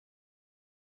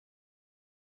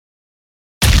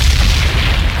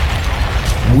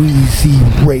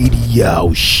Weezy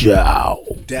Radio Show.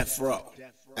 Death Row.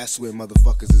 That's where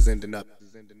motherfuckers is ending up.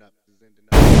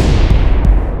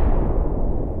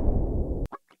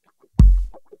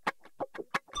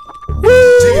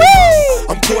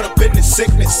 I'm caught up in this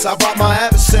sickness. I rob my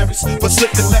adversaries, but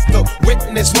slipped and left a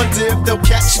witness. Wonder if they'll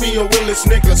catch me or will this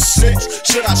nigga snitch?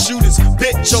 Should I shoot his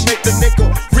bitch or make the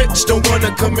nigga rich? Don't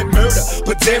wanna commit murder,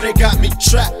 but then they got me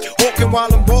trapped. Walking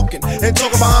while I'm walking and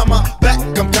talking behind my back.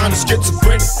 I'm kinda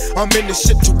schizophrenic. I'm in this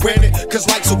shit to win it, cause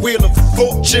life's a wheel of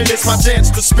fortune. It's my chance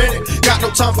to spin it. Got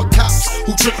no time for cops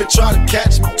who trip and try to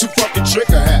catch me. Too fucking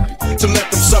trigger happy to let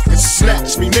them suckers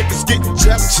snatch me. Niggas getting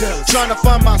jealous, trying to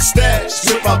find my stash.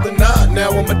 Whip out the nine, now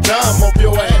I'm a dime off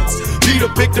your ass. Beat a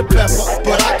big the pepper,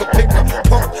 but I could pick a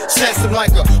punk. Snatch him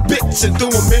like a bitch and threw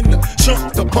him in the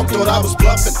trunk. The punk thought I was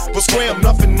bluffing, but scram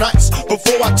nothing nice.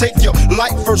 Before I take your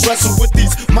life, first wrestle with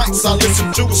these mics. I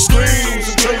listen to the screams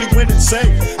until he went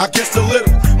insane. I guess the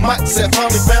little mics have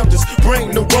finally found his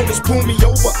brain. The rollers pull me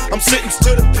over, I'm sitting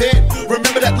to the pen.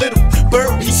 Remember that little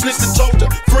bird, he snitched and told a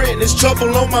friend. There's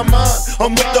trouble on my mind,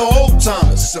 I'm with the old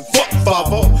timers. And fuck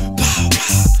 5-0,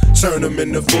 turn them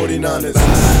into 49ers.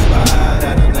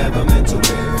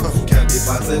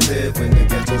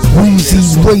 Weezy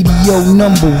Radio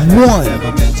 #1.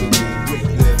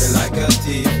 Living like a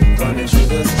thief, running through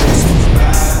the streets.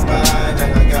 And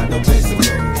I got no place to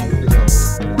go.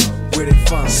 Where they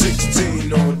find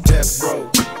 16 on death row.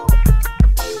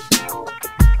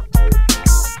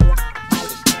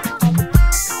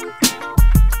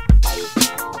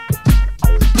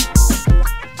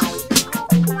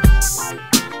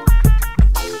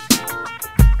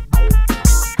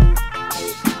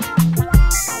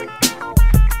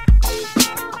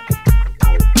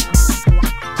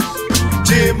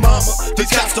 These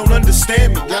cops don't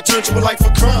understand me. I turned to a life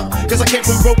of crime, cause I came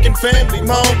from a broken family.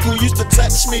 My uncle used to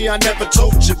touch me, I never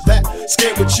told you that.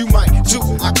 Scared what you might do,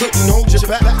 I couldn't hold you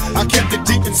back. I kept it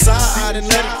deep inside and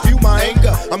let it fuel my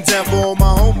anger. I'm down for all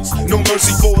my homies, no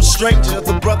mercy for a stranger.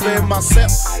 The brother in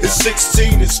myself is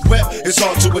 16, it's wet. It's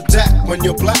hard to adapt when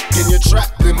you're black and you're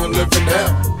trapped in the living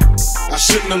hell. I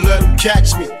shouldn't have let him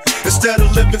catch me. Instead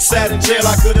of living sad in jail,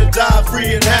 I could've died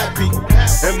free and happy.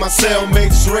 And my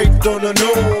cellmates raped on the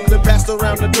norm, then passed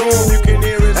around the dorm. You can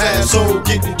hear his asshole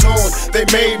getting torn. They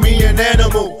made me an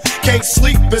animal. Can't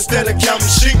sleep instead of counting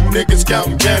sheep, niggas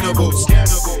counting cannibals.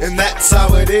 And that's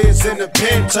how it is in the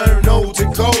pen, turn old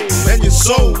and cold. And your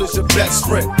soul is your best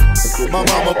friend. My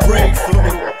mama prayed for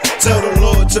me, tell the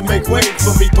Lord to make way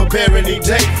for me, prepare any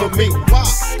day for me. Why?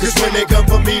 Cause when they come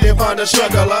for me, they find a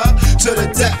struggler. To the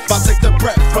death, I take the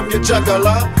breath from your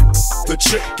juggler. The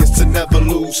trick is to never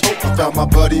lose hope. I found my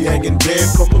buddy hanging dead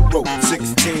from a rope.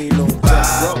 16 on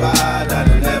death row. That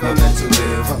I never meant to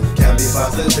live. Can't be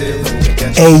positive.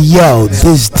 Hey yo,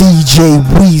 this DJ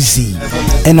Weezy,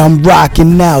 and I'm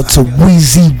rocking out to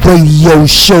Weezy Radio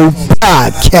Show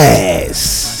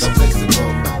Podcast.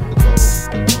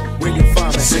 Where you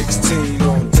find 16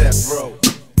 on death row.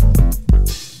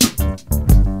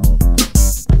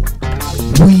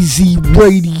 Weezy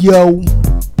Radio.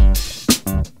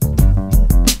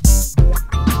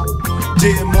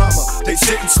 Dear mama, they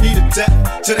sentence me to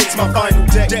death. Today's my final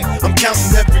day. I'm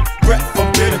counting every breath.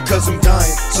 I'm bitter cause I'm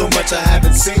dying. So much I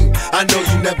haven't seen. I know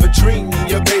you never dreamed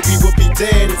your baby would be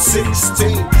dead at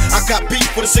 16. I got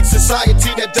beef with a sick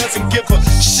society that doesn't give a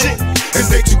shit. And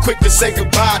they too quick to say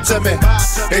goodbye to me.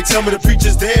 They tell me the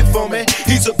preacher's there for me.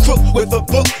 He's a crook with a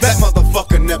book. That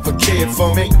motherfucker never cared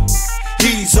for me.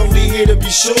 He's only here to be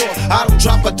sure I don't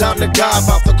drop a dime to God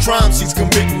about the crimes he's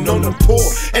committing on the poor.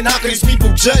 And how can these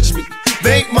people judge me?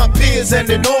 They ain't my peers, and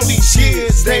in all these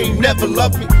years they ain't never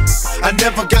loved me. I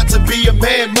never got to be a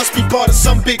man, must be part of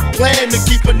some big plan to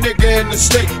keep a nigga in the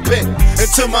state pen. And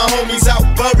to my homies out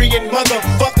burying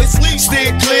motherfuckers,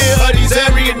 steer clear of these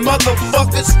Aryan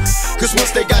motherfuckers. Cause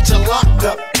once they got you locked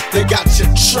up, they got you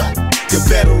trapped. You're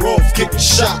better off getting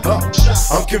shot up.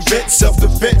 I'm convinced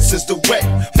self-defense is the way.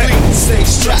 Please stay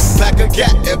strapped, pack a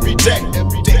gat every day.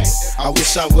 I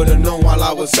wish I would've known while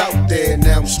I was out there.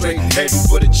 Now I'm straight heading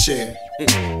for the chair.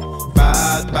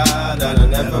 Bad, that I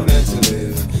never meant to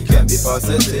live. Can't be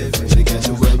positive, they get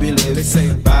you where we live. They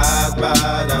say bad, that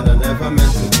I never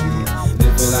meant to be.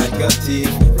 Living like a thief,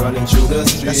 running through the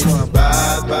streets.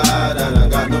 Bad, and I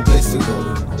got no place to go.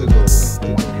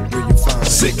 Where you find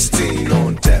 16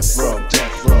 on death row.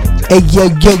 Hey yo,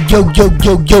 you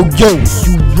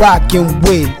rockin'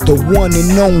 with the one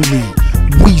and only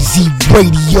Weezy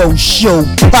Radio Show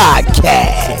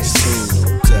Podcast.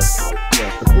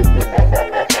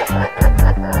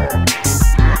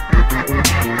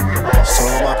 So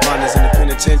all my partners in the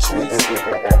penitentiaries.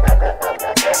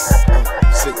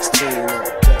 16 on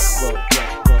death row.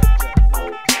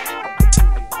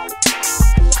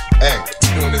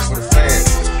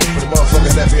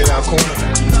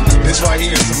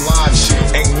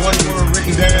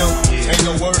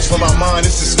 mind,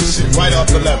 this is some shit right off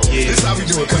the level. This how we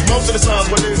do it, cause most of the times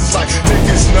what it is, it's like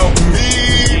niggas know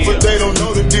me, but they don't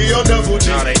know the D.O. double G.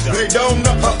 They don't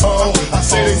know, I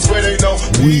say they swear they know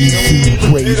me,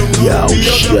 but they don't know the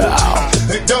D.O. double G.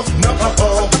 They don't know,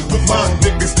 but my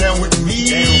niggas down with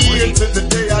me until the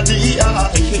day I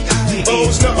D.E.I. Oh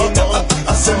no,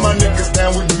 I said my niggas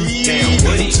down with me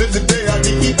until the day I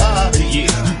D.E.I.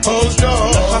 Oh no,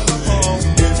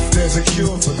 if there's a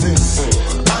cure for this,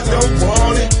 I don't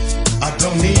want it, I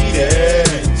don't need it.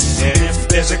 And if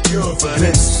there's a cure for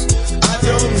this, I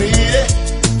don't need it,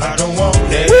 I don't want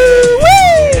it.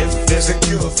 If there's a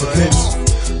cure for this,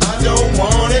 I don't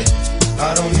want it,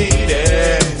 I don't need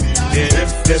it. And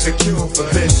if there's a cure for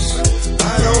this,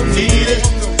 I don't need it,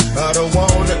 I don't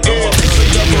want it.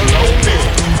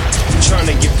 Trying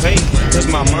to get paid, cause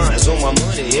my mind's on my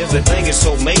money. Everything is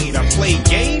so made. I play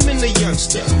game in the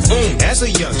youngster. As a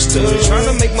youngster,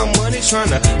 trying to make my money, trying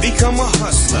to become a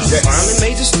hustler. Finally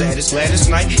made the status,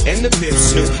 Gladys Knight and the Pip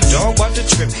Snoop Dog about the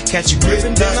trip, catch a grip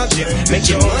and then I'll dip.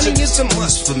 Making money is a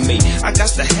must for me. I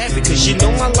got to have it, cause you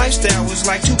know my lifestyle was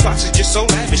like 2 boxes, just so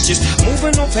lavish. Just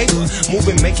moving on paper,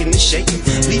 moving, making it shaking.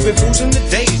 Leaving fools in the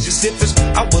days, just if it's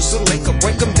I was a Laker.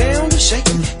 Break them down and shake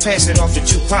them. Pass it off to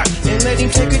Tupac and let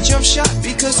him take a jump shot,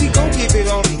 because he gon' give it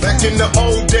on me. Back in the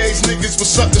old days, niggas was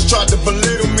suckers, tried to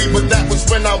belittle me, but that was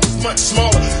when I was much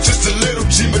smaller, just a little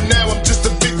G. But now I'm just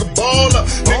a bigger baller.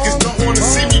 Niggas don't wanna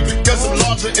see me because I'm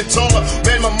larger and taller.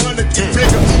 Man, my money get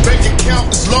bigger, bank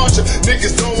account is larger.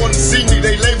 Niggas don't wanna see me,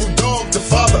 they label dog the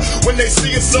father. When they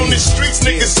see us on the streets,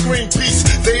 niggas scream peace.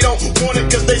 They don't want it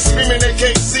cause they screaming they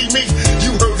can't see me.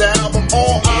 You heard the album,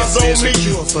 All Eyes on Me.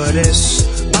 Cure for this,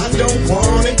 I don't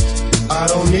want it, I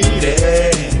don't need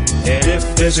it. and if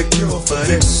there's a cure for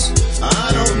this,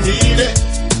 I don't need it,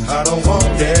 I don't want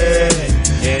it.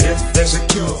 and if there's a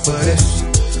cure for this,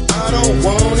 I don't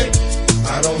want it,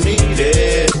 I don't need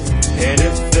it. and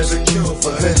if there's a cure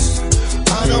for this,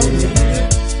 I don't need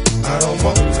it, I don't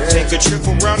want it. take a trip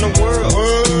around the world,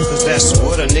 cause that's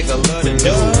what a nigga love to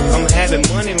do. I'm having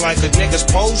money like a nigga's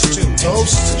supposed to.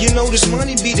 You know this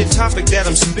money be the topic that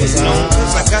I'm spitting on,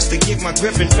 cause I got to get my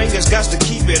grip and fingers got to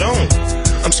keep it on.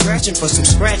 I'm scratching for some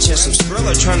scratch and some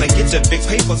skrilla, trying to get the big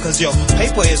paper, cause your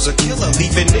paper is a killer.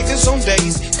 Leaving niggas on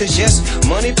days, cause yes,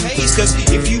 money pays. Cause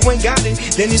if you ain't got it,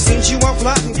 then it seems you out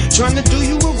plotting, trying to do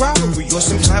you a robbery or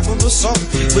some type of assault.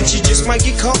 But you just might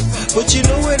get caught, but you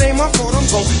know it ain't my fault. I'm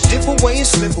gon' dip away and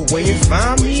slip away and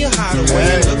find me a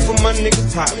hideaway and look for my nigga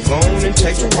Pop. Go on and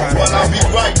take a ride. Well, I'll be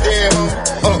right there,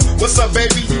 what's up,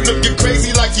 baby? You looking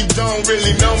crazy like you don't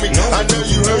really know me. I know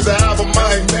you heard the album,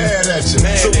 I ain't mad at you.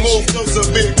 So move closer,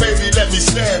 big baby, let me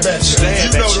stab at you.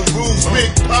 You know the rules, Big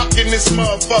Pac in this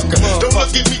motherfucker. Don't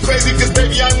look at me crazy, cause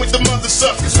baby, I'm with the mother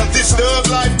suckers. This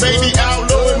thug life, baby,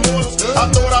 outlaw immortal.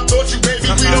 I thought you, baby,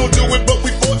 we don't do it, but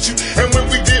we fought you. And when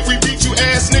we did, we beat you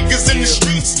ass niggas in the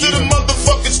streets to the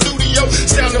motherfucking studio.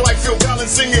 Sounding like Phil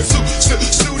Collins singing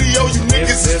studio, you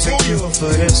niggas is There's a cure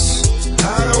for this,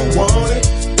 I don't want it,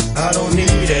 I don't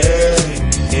need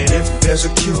it. and if there's a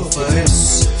cure for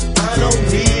this, I don't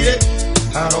need it,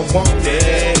 I don't want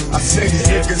it. I say these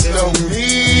niggas know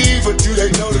me, but do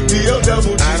they know the D.O.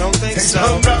 double G? I don't think They so.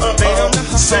 don't know. They don't know.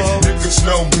 Say these niggas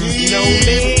know me,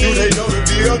 but do they know the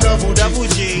D.O. double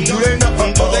G? Do they know?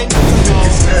 Do they know?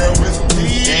 Niggas down with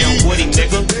me. Damn Woody,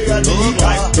 nigga. Thug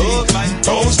life,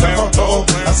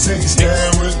 I say he's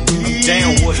down with me.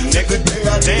 Damn Woody, nigga.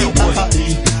 Damn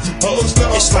Woody.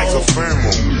 It's like a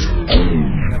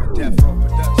family.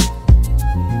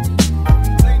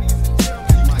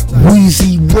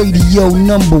 Weezy Radio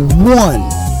number 1.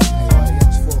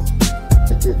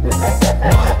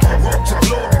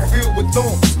 Filled with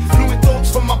thorns, fluid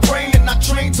thoughts from my brain, and I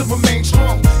trained to remain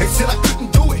strong. They said I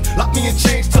couldn't do it, locked me in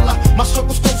chains till my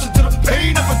struggle's closer to the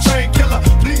pain of a train killer.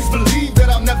 Please believe that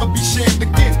I'll never be shamed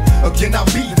again. Again, I'll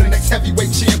be the next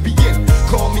heavyweight champion.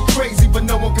 Call me crazy, but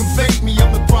no one can fake me.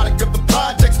 I'm the product of the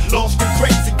projects, lost and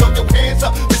crazy. Throw your hands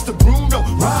up, Mr. Bruno.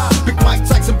 Ride, Big Mike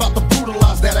Tyson about to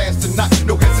brutalize that ass tonight.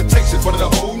 No hesitation for the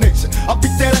whole nation. I'll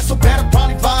beat that ass so bad I'll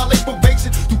probably violate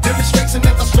probation. Through demonstration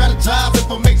as I strategize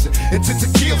information. Intent to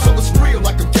kill, so it's real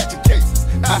like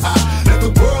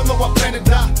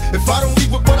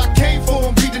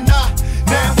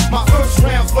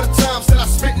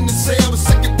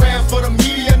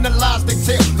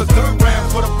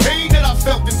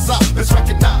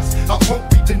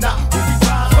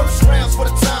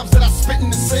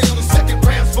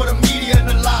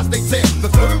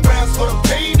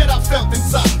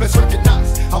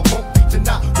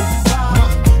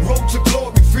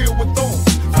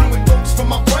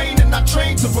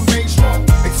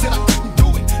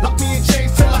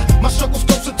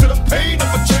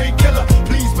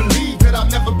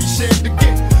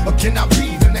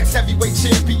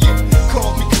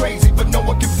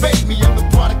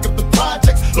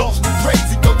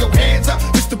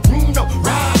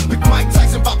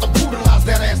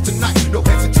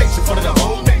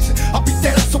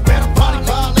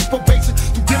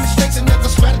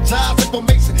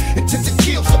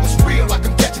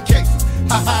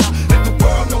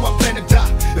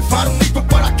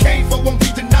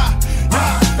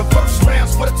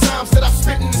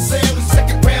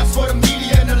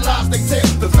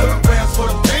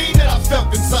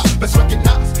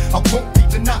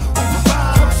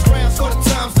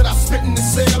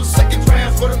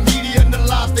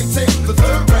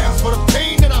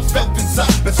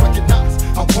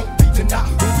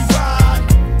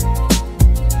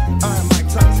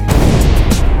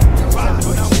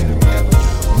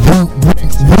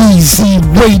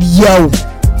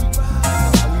Radio.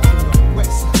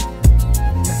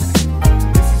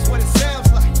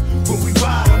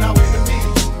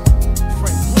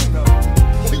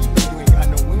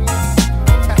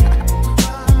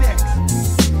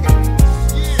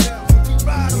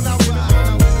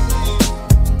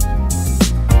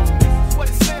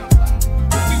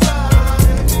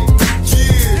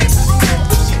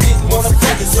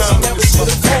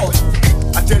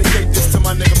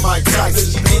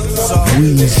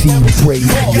 Weezy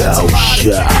Radio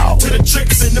Show. To the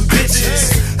tricks and the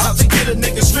bitches, out to get a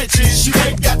nigga's riches. You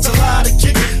ain't got to lie to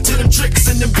kick it. To them tricks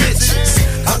and the bitches,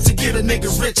 out to get a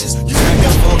nigga's riches. You ain't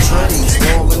got all trains,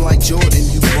 falling like Jordan,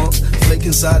 you bump, flake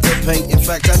inside the paint. In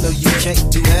fact, I know you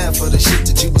can't do half of the shit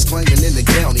that you was claiming in the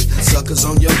county. Suckers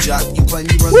on your jock, you claim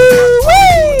you run the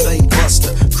block, thing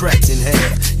buster, cracked in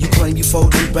half. You claim you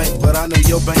folding bank, but I know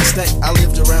your bank stank. I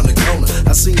lived around the corner,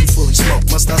 I seen you fully smoke.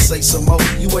 Must I say some more?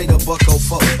 You ate a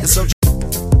 $1.04, and so yeah.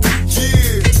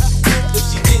 If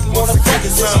she didn't wanna fuck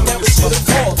it, she never should've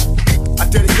called. I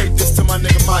dedicate this to my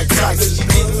nigga Mike Tyson.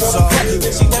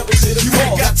 You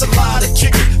ain't got to lie to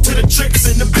kick it. To the tricks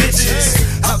and the bitches,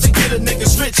 out to get a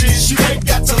nigga's riches. You ain't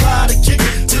got to lie to kick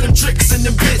it. To them tricks and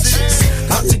the bitches,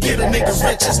 out to get a nigga's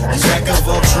riches. Jack of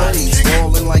all trades,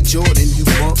 falling like Jordan, you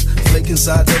bump, flake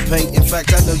inside the paint. In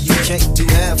fact, I know you can't do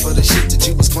half of the shit that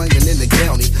you was claiming in the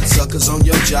county. Suckers on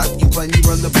your jock, you claim you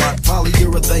run the block,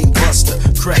 polyurethane buster,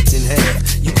 cracked in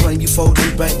half. You claim you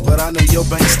folding bank, but I know your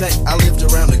bank stank. I lived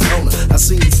around the corner, I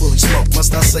seen you fully smoke.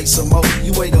 Must I say some more?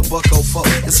 You ate a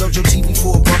 $1.04 and sold your TV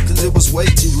for $1 cause it was way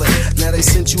too late. Now they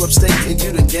sent you upstate and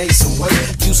you done gained some weight.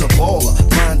 You's a baller,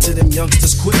 lying to them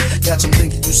youngsters quick. Got them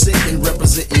thinking you sick and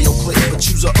representing your clique, but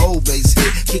you's a old base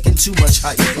hit, kicking too much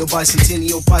hype. Your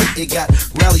bicentennial pipe, it got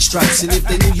rally stripes, and if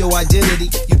they knew your identity,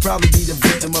 you'd probably be the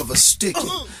victim of a sticky.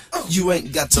 You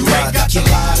ain't got to lie to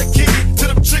kick it. To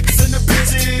them tricks and the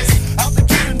bitches, out to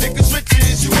get a nigga's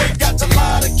riches. You ain't got to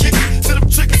lie to kick it. To them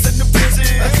tricks and the bitches,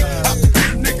 out to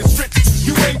get a nigga's riches.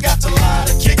 You ain't got to lie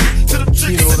to kick it. To them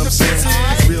tricks and the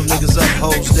bitches, real niggas up,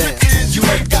 hoes down. You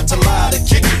ain't got to lie to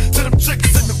kick it. To them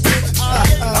tricks and the bitches,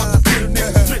 out to get a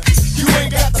nigga's riches. You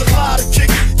ain't got to lie to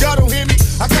kick it. Y'all don't hear me?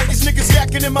 I got these niggas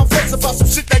yakking in my face about some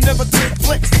shit that never took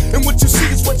place. And what you see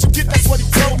is what you get, that's what he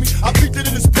told me. I beat it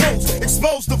in his pose,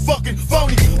 exposed the fucking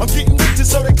phony. I'm getting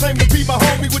riches, so they claim to be my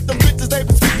homie. With them bitches, they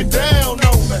been speaking down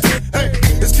on me. Hey,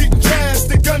 it's keeping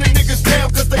drastic, gunning niggas down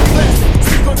cause they plastic.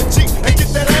 Stick on the cheek and get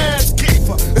that ass kicked.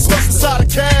 It's what's inside a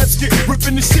casket,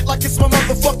 ripping this shit like it's my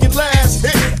motherfucking last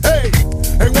hit. Hey,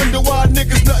 they wonder why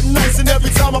niggas nothing nice, and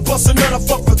every time I bust a nut, I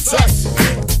fuck for Tyson.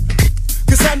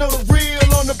 Cause I know the real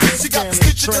on the bitch, she got the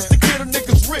stitches just to get a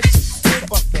nigga's riches.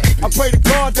 I pray to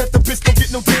God that the bitch don't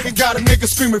get no dick and got a nigga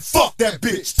screaming, fuck that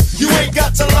bitch. You ain't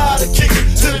got to lie to kick it.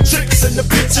 To the tricks and the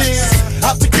bitches,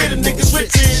 out to get a nigga's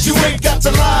riches. You ain't got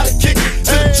to lie to kick it.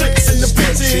 To the tricks and the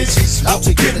bitches, out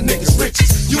to get a nigga's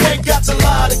riches. You ain't got to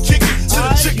lie to kick it. To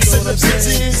the tricks and the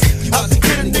bitches, out to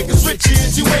get a nigga's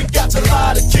riches. You ain't got to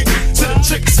lie to kick it. To the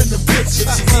tricks and the bitches,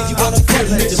 you wanna get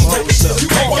a nigga's riches. You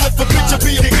ain't want if a bitch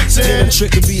be a bitch.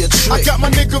 Trick could be a trick. I got my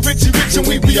nigga Richie Rich and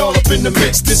we be all up in the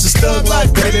mix. This is thug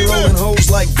life, baby. Rolling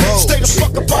hoes like Vogue. Stay the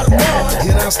fuck up out of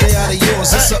mine. And I'll stay out of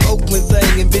yours. It's an Oakland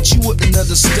thing, and bitch, you wouldn't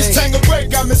understand.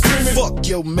 Tangeray got me screaming, fuck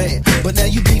your man. But now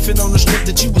you beefing on the strip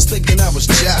that you was thinking I was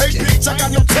jocking. Hey bitch, I got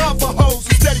no time for hoes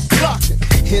who steady clocking.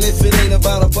 And if it ain't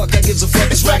about a buck, I gives a fuck.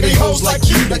 It's raggedy hoes like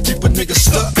you that keep a nigga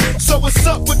stuck. So what's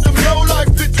up with them low life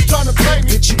bitches trying to play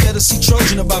me? Bitch, you better see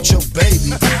Trojan about your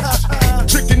baby.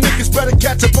 Tricking niggas better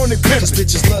catch up on the clip. Cause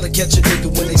bitches love to catch a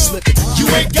nigga when they slippin'. You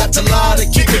ain't got to lie to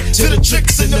kick it. To the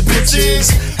tricks and the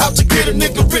bitches, out to get a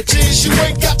nigga riches. You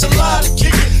ain't got to lie to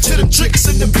kick it. To them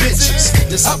tricks and the bitches,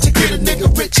 that's out to get a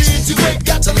nigga riches. You ain't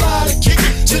got to lie to kick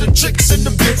it. To them tricks and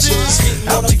the bitches,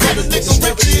 out to get a nigga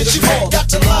riches. You ain't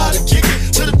got to lie to kick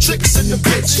it. To them tricks and the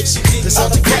bitches, that's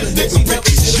out to get a nigga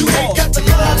riches. You ain't got to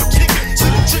lie to kick it. To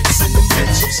the tricks and the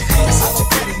bitches, that's out to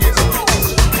get a nigga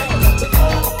riches.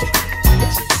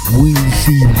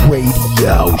 Weezy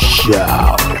Radio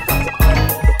Show.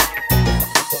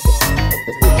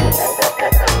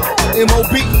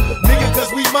 M.O.B. Nigga,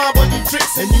 cause we mob on you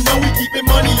tricks and you know we keepin'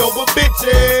 money over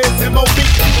bitches. M.O.B.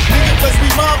 Nigga, cause we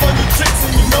mob on you tricks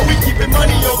and you know we keepin'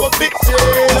 money over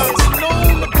bitches.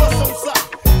 Known to bust on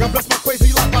side. God bless my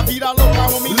crazy life, my vida loca,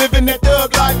 homie. Living that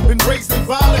thug life, been raised in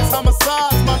violence,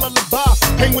 homicides, my lullaby.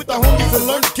 Hang with the homies and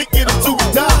learn to kick it until we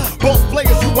die. Boss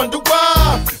players, you wonder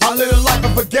why. I live a life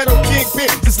of a ghetto kingpin,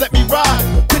 just let me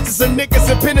ride. Pictures and niggas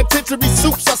in penitentiary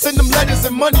suits. I send them letters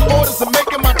and money orders and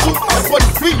making my truth. That's what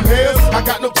it's females. I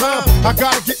got no time, I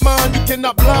gotta get mine. You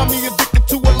cannot blind me, addicted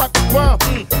to it like a crime.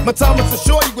 My time was a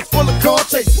shorty was full of car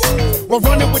chases. While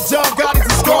running with John Gotti's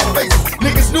and Scarface.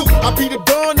 Niggas knew I be the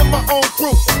dawn of my own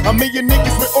crew. A million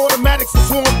niggas with automatics and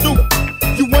swarm through.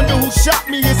 You wonder who shot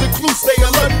me is a clue. Stay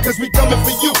alert, cause we coming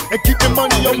for you and keeping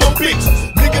money on no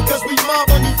bitches. Nigga, cause we mob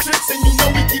on you tricks and you know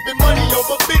we keeping money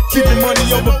over bitches. Keeping money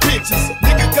over bitches.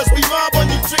 Nigga, cause we mob on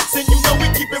you tricks and you know we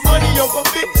keeping money over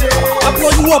bitches. I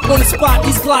blow you up on the spot,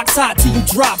 these Glocks hot till you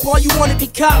drop. All you wanna be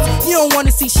cops, you don't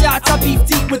wanna see shots. I beef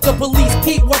deep with the police,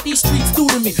 peep what these streets do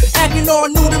to me. Acting all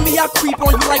new to me, I creep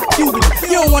on you like puberty.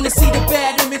 You don't wanna see the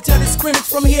bad image of the scrimmage.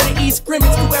 From here to East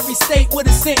Scrimmage to every state with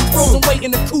a sentence. Frozen weight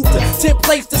in the cooper, 10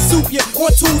 plates to soup ya.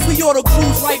 On twos, we auto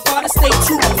cruise right by the state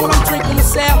trooper. When I'm drinking the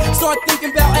Sal, start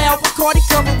thinking about Al Bacardi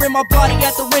covering my body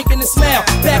at the rink in the smile.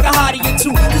 Back a hottie or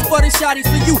two, this butter shotty's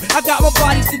for you. I got my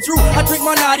bodies to Drew, I drink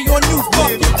my naughty on you,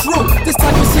 fuck your crew. This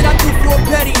type of shit I do for a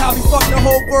petty hobby. Fuck the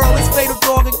whole world, it's fatal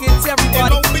dog against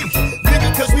everybody. Nigga,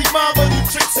 cause we mob on you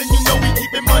tricks and you know we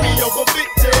keeping money over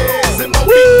bitches. And nigga,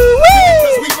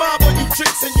 cause we mob on you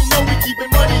tricks and you know we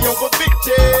keeping money over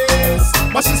bitches.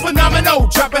 My shit's phenomenal,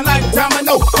 dropping like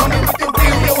domino. Coming with the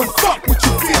real, yo, and fuck what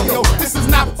you feel, yo. This is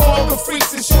not for all the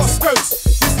freaks in short skirts.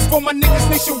 This is for my niggas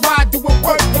nationwide doing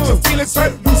work. Get your feelings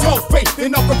hurt, lose all faith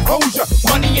in our composure.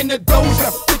 Money in the doja,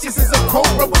 bitches is a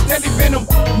cobra with deadly venom.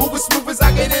 Moving smooth as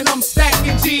I get in, I'm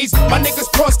stacking G's. My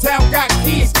niggas cross town got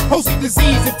keys, hosting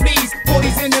disease and fleas. For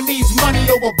these enemies, money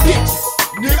over bitches.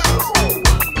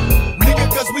 Nigga,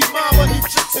 cause we mob on you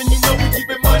tricks and you know we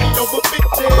keeping money over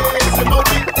bitches. And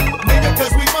nigga,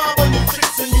 cause we mob on you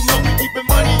tricks and you know we keeping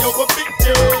money over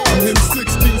bitches. I'm in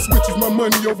 16 switches, my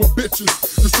money over bitches.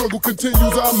 The struggle continues,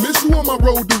 I miss you on my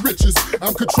road to riches.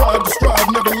 I'm contrived to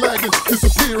strive, never lagging.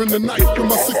 Disappear in the night with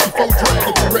my 64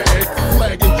 dragon. Rag,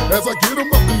 flagging, as I get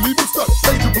them up and leave them stuck.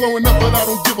 Pager blowing up, but I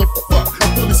don't give a fuck. I'm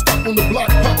fully stuck on the block,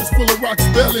 pockets full of rocks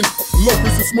belling.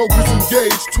 Lopers and smokers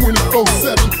engaged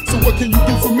 24/7. So what can you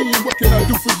do for me and what can I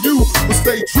do for you? But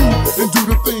stay true and do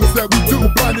the things that we do.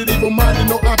 Blinded, evil-minded,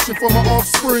 no option for my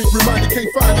offspring. Reminded, can't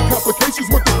find the complications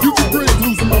what the future brings.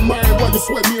 Losing my mind while you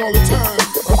sweat me all the time.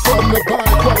 I'm fighting the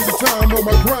bind, quality time on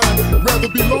my grind. Rather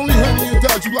be lonely, honey, and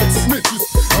dodge you like snitches.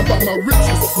 I'm about my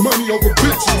riches, money over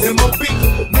bitches. M.O.B.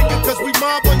 Nigga, cause we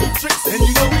mob on you tricks and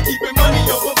you know we keeping money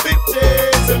over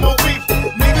bitches. M.O.B.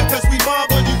 Nigga, cause we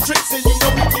mob on you tricks and you know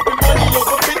we keeping money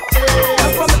over bitches.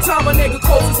 And from the time a nigga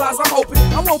closes his eyes, I'm hoping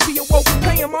I won't be awoke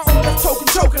paying my own left token,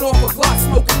 choking off a Glock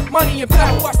smoking. Money and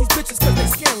power, watch these bitches cause they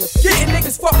scandalous. Getting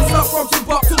niggas fucking stuff from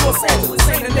Zimbabwe to Los Angeles.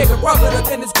 Ain't a nigga ruggeder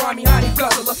than this grimy honey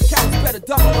guzzler. Cowards better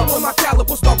double up when my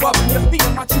caliber start rubbing you. Me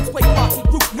and my troops play posse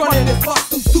group, running in flux,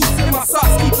 deuce in my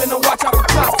socks, keeping a watch out for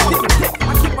cops.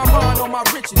 I keep my mind on my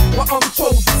riches, while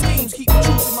uncontrollable schemes keep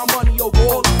choosing my money over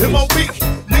all the M.O.B.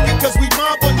 Nigga, cause we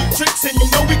mob on you tricks and you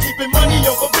know we keeping money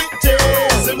over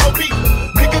bitches. M.O.B.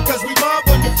 Nigga, cause we mob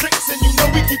on you tricks and you know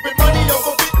we keeping money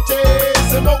over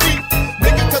bitches. M.O.B.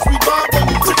 Nigga, cause we mob on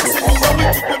you tricks and you know we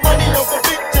keeping money over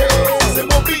bitches.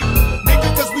 M.O.B. Nigga,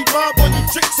 cause we mob on you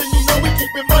tricks and you know we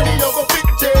keeping money over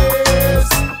bitches.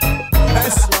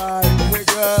 That's right,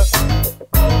 nigga.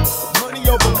 Money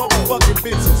over motherfucking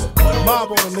bitches.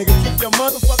 Mob on them, nigga. Keep your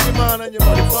motherfucking mind on your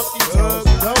motherfucking tongue.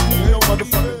 Don't need no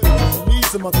motherfucking bitches. You need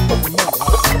some motherfucking money.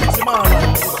 Keep your mind right.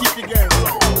 Keep your game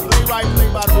right. Play right, play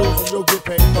by the rules, and you'll get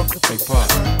paid. Fuck the Hey,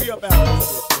 Pop. We up out this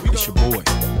shit. It's your boy.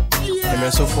 Hey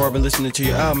man, so far I've been listening to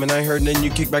your album and I ain't heard nothing you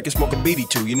kick back and smoke a beady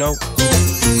to, you know?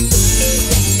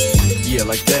 Yeah,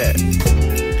 like that.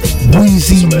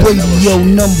 Weezy Radio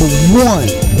 #1.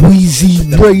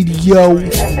 Weezy Radio.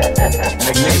 Make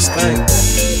niggas think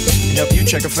and help you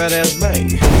check a fat ass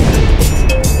bank.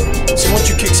 So why don't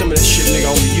you kick some of that shit, nigga,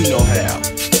 only you know how.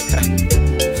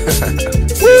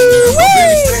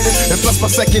 And plus my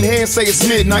second hand say it's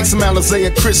midnight. Some Alizé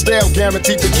and Cristal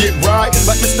guaranteed to get right.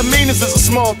 Like misdemeanors is a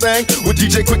small thing. With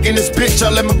DJ Quick in this bitch, I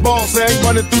let my balls hang.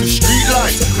 Running through the street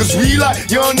lights. Cause we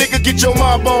like, young nigga, get your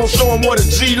mob on. Show 'em what a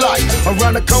G like.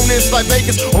 Around the corner it's like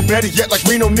Vegas. Or better yet like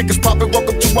Reno. Niggas poppin',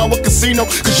 welcome to our casino.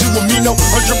 Cause you and me know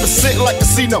 100% like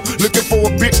casino. Looking for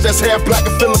a bitch that's half black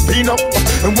and Filipino.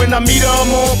 And when I meet her, I'm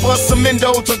on for some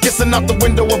endos. Or kissing out the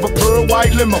window of a pearl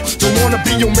white limo. Don't wanna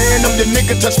be your man, I'm your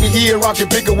nigga. Touch me here, I'll get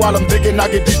bigger while I'm digging. I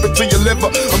get deeper to your liver.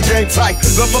 I'm game tight.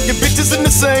 Love fucking bitches in the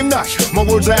same night. My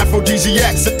words are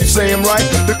aphrodisiacs if you say I'm right.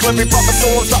 The clever papa, so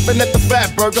I'm stopping at the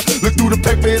Fat Burger. Look through the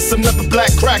paper, it's another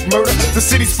black crack murder. The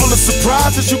city's full of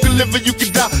surprises. You can live or you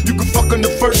can die. You can fuck on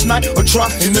the first night or try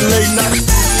in the late night.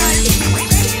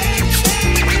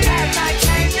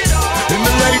 In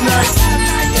the late night.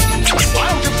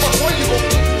 I don't give a fuck.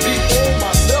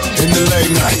 the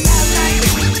late night.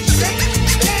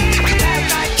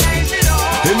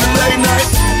 In the late night.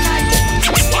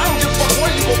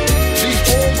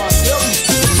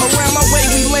 Around my way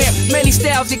we lamp, many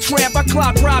styles get cramp. I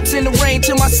clock rocks in the rain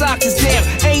till my socks is damp.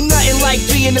 Ain't nothing like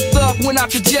being a thug when I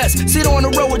could just sit on the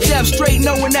road with death straight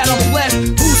knowing that I'm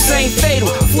blessed. Hussein fatal,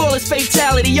 flawless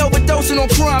fatality, overdosing on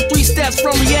crime, 3 steps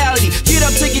from reality. Get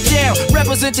up, take it down,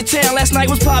 represent the town. Last night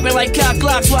was popping like cock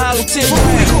glocks for hollow tip.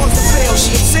 Cause the bail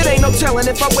sheets, it ain't no telling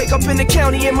if I wake up in the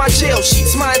county in my jail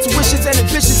sheets. My intuitions and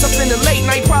ambitions up in the late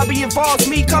night probably involves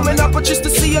me coming up, but just to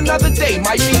see another day.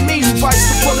 Might be me who bites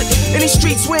the bullet in these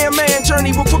streets where a man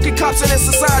journey with crooked cops in a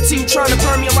society who trying to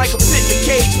burn me like a pit in a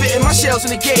cage, fitting my shells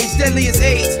in the gauge, deadly as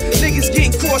AIDS. Niggas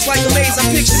getting crossed like a maze. I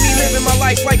picture me living my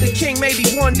life like a king, maybe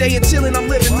one day until I'm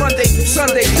living Monday through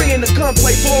Sunday, bringing the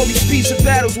gunplay for all these beefs and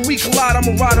battles. When we collide,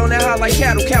 I'ma ride on that high like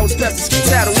cattle. Cowards best to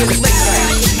skedaddle in the late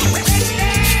night.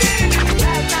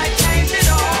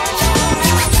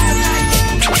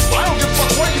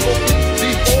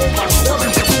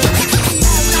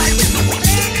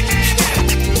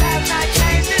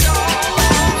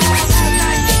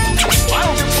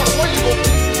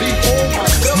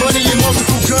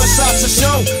 Gunshots are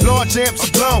shown, large amps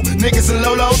are blown. Niggas and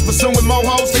lolos pursuing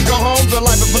mohos. They go home, the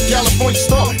life of a California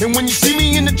star. And when you see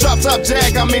me in the drop top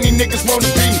jag, how many niggas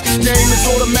wanna be? Game is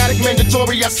automatic,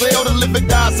 mandatory. I sell to live and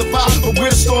die, survive. But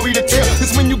with a story to tell,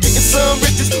 it's when you getting some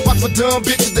riches. Watch for dumb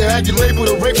bitches that had you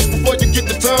labeled a rapist before you get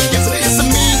the tongue. It's a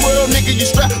mean world, nigga. You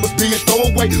strap was being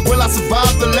throwaway. Will I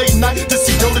survive the late night to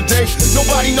see go today?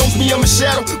 Nobody knows me, I'm a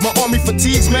shadow. My army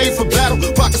fatigue's made for battle.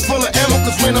 Pockets full of ammo,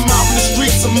 cause when I'm out in the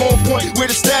streets, I'm on point with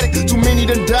a static. Too many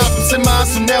done died from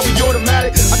semis, so now we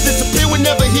automatic. I disappear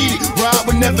whenever heated, ride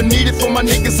whenever needed. For my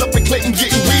niggas up in Clayton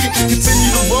getting weeded.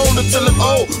 Continue to roll until I'm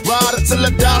old, ride until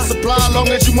I die. Supply long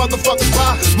as you motherfuckers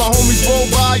buy. My homies roll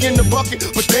by in the bucket,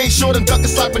 but they ain't short and ducking.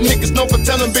 Type of niggas known for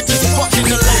telling bitches fuck in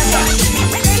the late night.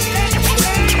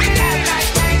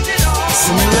 It's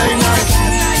in the late night.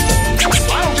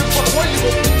 I don't give a fuck what you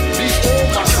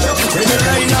in the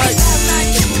late night.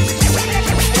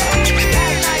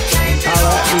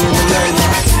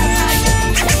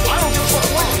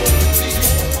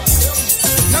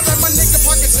 Now that my nigga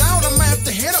pockets out, I'ma have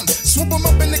to hit him. Swoop him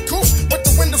up in the coupe with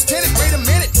the windows tinted. Wait a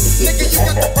minute, nigga, you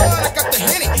got the bud, I got the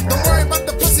Henny. Don't worry about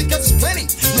the pussy, cause it's plenty.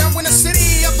 Now in the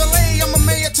city of LA, I'm a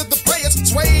mayor to the players,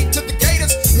 sway to the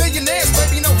gators, millionaires,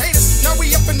 baby, no haters. Now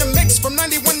we up in the mix from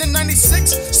 91 to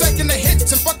 96, stacking the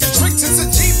hits and fucking tricks. It's a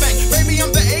G-Bang, baby,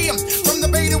 I'm the AM, from the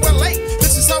Bay to LA.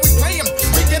 This is how we play 'em.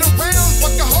 We get around,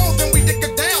 fuck a hole, then we dig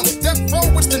it down. Death Row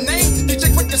was the name, DJ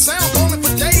Quick and Sound, calling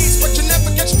for days, but you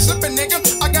never get you slipping, nigga.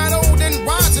 I got old and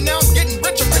wise, and now I'm getting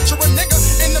richer, a nigga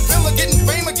in the villa getting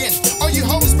fame again. All you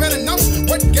hoes better know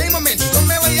what game I'm in. From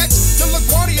LAX to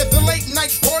LaGuardia, the late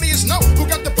night partyers know who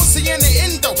got the pussy and the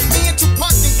endo. Me and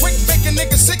Tupac and Quick making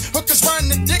niggas sick, hookers riding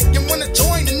the dick and wanna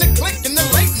join in the clique in the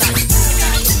late night.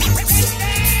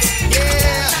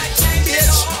 Yeah,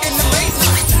 bitch, in the late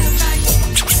night.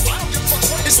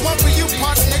 It's one for you,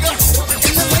 Park nigga,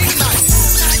 in the late night.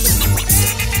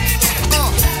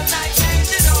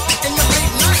 In the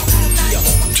late night.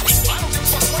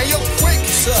 Hey yo, Quick,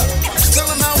 tell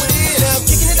him how it is. Now I'm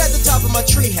kicking it at the top of my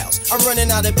treehouse. I'm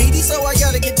running out of BD, so I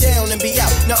gotta get down and be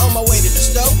out. Now on my way to the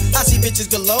stove, I see bitches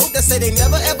galore that say they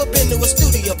never ever been to a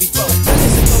studio before.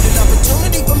 It's a golden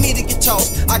opportunity for me to get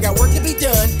tossed. I got work to be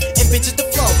done and bitches to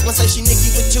floss. One say she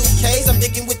Nicky with 2 Ks, I'm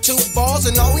digging with 2 balls,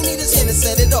 and all we need is him to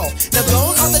set it off. Now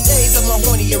gone are the days of my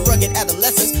horny and rugged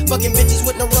adolescence. Fucking bitches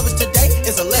with no rubbers today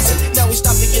is a lesson. Now we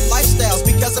stop to get lifestyles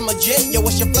because I'm a gent. Yo,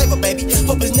 what's your flavor, baby?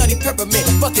 Hope it's nutty peppermint.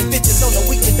 Fucking bitches on a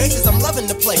weekly basis, I'm loving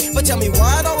the play. But tell me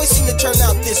why it always seem to turn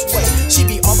out this way. She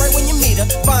be alright when you meet her,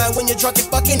 fine when you're drunk and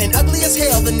fucking, and ugly as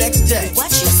hell the next day.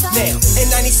 What you say? Now, in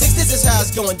 96, this is how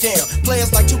it's going down.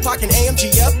 Players like Tupac and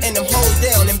AMG up, and them hoes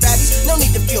down. And baddies, no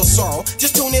need to feel sorrow.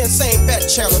 Just tune in, same fat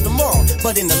channel tomorrow,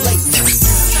 but in the late night.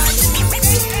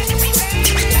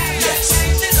 Yes,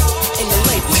 in the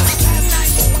late night.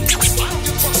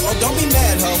 Oh, don't be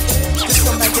mad, ho. Just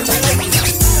come back in the late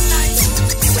night.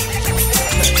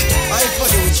 I ain't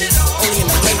fucking with you, only in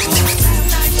the late night.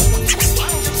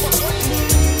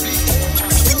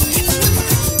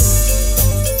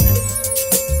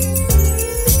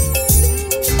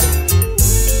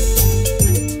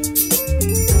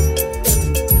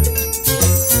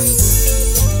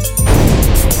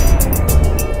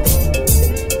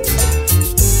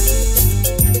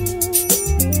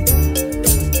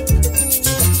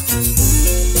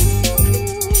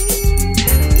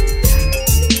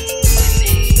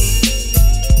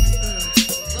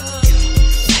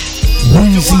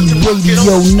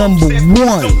 Radio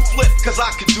 #1. cause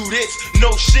I can do this.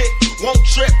 No shit, won't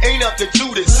trip, ain't nothing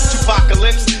to this.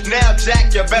 Apocalypse, now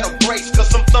Jack, you better brace,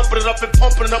 cause I'm thumping it up and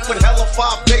pumping it up with hella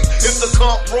 5 bass. If the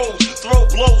comp rolls, throw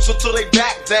blows until they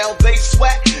back down. They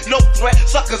sweat, no threat,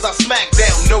 suckers I smack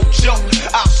down, no joke.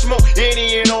 I smoke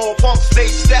any and all pumps, they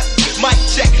step, mic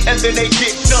check, and then they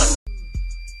get done.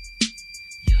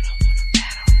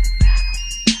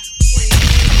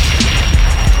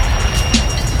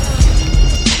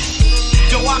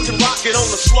 I can rock it on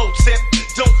the slow tip.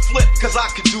 Don't flip, cause I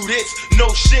can do this.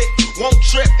 No shit, won't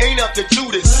trip, ain't nothing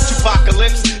to this.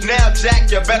 Apocalypse, now Jack,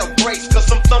 you better brace,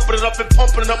 cause I'm thumping it up and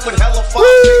pumping it up with hella 5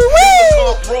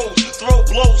 bass. Rolls, throw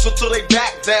blows until they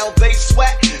back down. They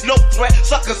sweat, no threat,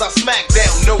 suckers I smack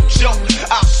down, no joke.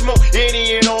 I smoke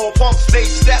any and all pumps, they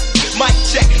step, mic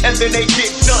check, and then they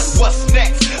get done. What's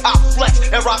next? I flex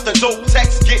and rock the dope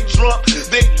text, get drunk,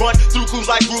 then run through crews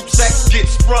like group sex, get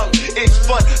sprung. It's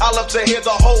fun, I love to hear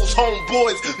the hoes,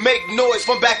 homeboys make noise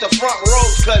from back to front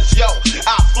rows, cause yo,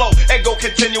 I flow and go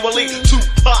continually.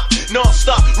 Tupac,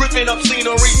 non-stop, ripping up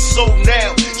scenery. So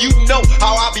now, you know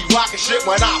how I be rocking shit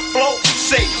when I flow.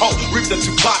 Say ho, reap the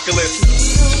Tupacalypse.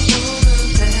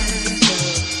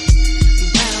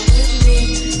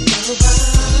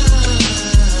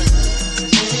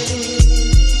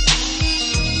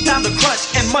 Time to crunch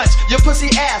and munch your pussy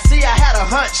ass. See, I had a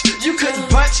hunch you couldn't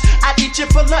punch. I'd eat you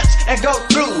for lunch and go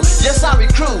through your sorry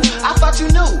crew. I thought you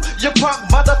knew your punk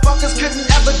motherfuckers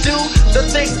couldn't ever do the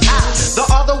things I, the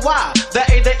other Y, the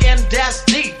A, the N, dash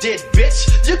D did, bitch.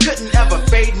 You couldn't ever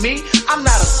fade me. I'm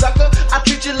not a sucker. I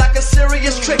treat you like a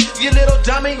serious trick. You little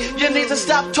dummy, you need to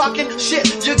stop talking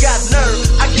shit. You got nerve.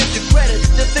 I give you credit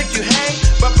to think you hang,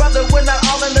 but brother, we're not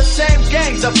all in the same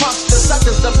gang. The punks, the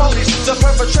suckers, the phonies, the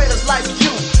perpetrators like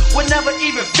you would never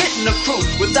even fit in the crew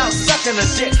without sucking a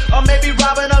dick or maybe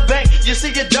robbing a bank. You see,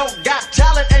 you don't got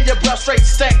talent and your breath straight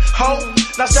stank. Ho,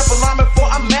 now step alarm before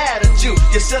I'm mad at you,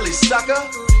 you silly sucker.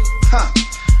 Huh,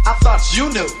 I thought you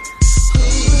knew.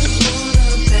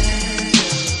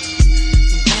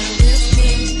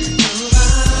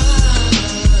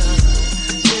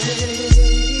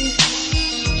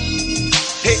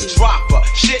 Hit dropper,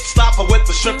 shit stopper with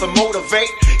the strength to motivate.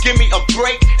 Give me a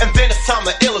break, and then it's time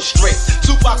to illustrate.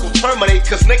 Tupac will terminate,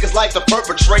 cause niggas like to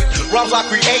perpetrate. Rhymes I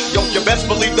create, yo, you best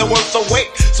believe they're worth the wait.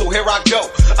 So here I go,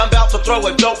 I'm about to throw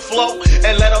a dope flow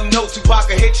and let them know Tupac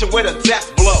will hit you with a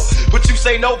death blow. But you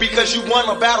say no because you won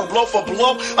a battle blow for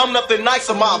blow. I'm nothing nice,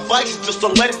 and my advice is just to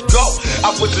let it go.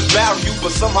 I would just battle you, but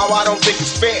somehow I don't think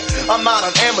it's fair. I'm not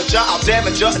an amateur, I'll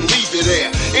damage you and leave you there.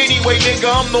 Anyway, nigga,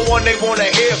 I'm the one they wanna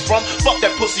hear from. Fuck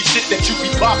that pussy shit that you be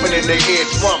popping in their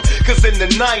eardrum. Cause in the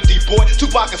 90s, boy,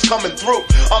 Tupac is coming through.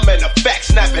 I'm in effect,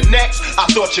 snapping necks, I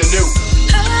thought you knew.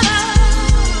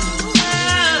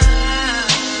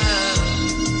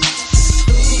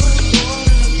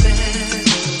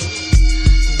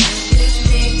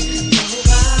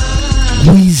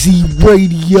 Weezy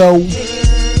Radio.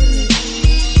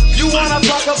 You wanna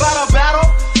talk about a battle?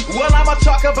 Well, I'ma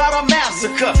talk about a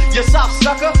massacre. You soft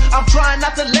sucker, I'm trying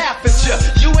not to laugh at you.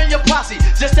 You and your posse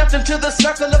just stepped into the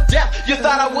circle of death. You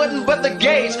thought I wouldn't, but the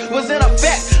gauge was in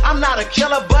effect. I'm not a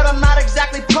killer, but I'm not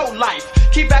exactly pro-life.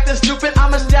 Keep acting stupid,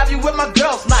 I'ma stab you with my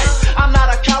girl's knife. I'm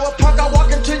not a coward punk, I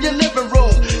walk into your living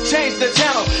room, change the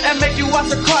channel, and make you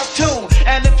watch a cartoon.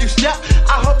 And if you step,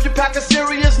 I hope you pack a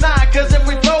serious 9. Cause if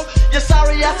we blow, your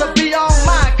sorry ass will be on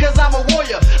mine. Cause I'm a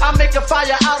warrior, I make a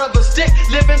fire out of a stick.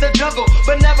 Live in the jungle,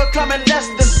 but never come in less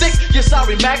than thick. You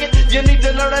sorry maggot, you need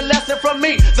to learn a lesson from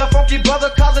me. The funky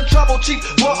brother causing trouble, chief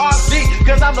for RD.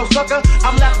 Cause I'm no sucker,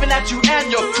 I'm laughing at you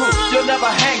and your crew. You'll never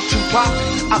hang, Tupac,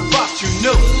 I thought you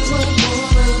knew.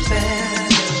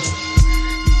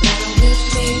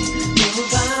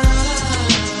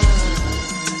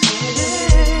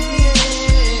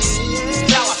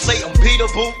 Now I say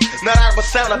unbeatable. Now that I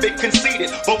sound a bit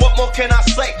conceited, but what more can I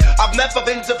say? I've never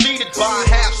been defeated by a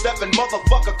half-stepping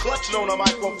motherfucker clutching on a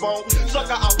microphone.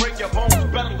 Sucker, I'll break your bones.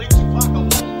 Better leave Tupac alone.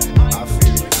 I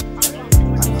feel it.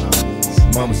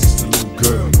 Mama's just a little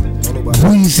girl.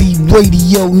 Weezy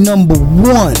Radio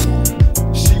 #1.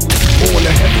 Born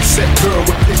a heavy-set girl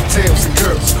with pigtails and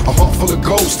curls, a heart full of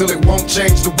gold, still it won't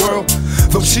change the world.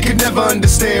 Though she could never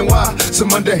understand why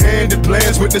some underhanded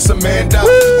plans witness a man die.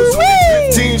 Was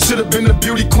only 15, should have been a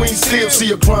beauty queen. Still see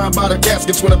her crying by the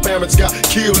caskets when her parents got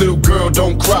killed. Little girl,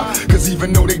 don't cry, cause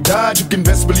even though they died, you can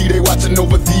best believe they watching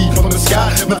over thee from the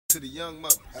sky. To the young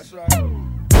mother, that's right. I feel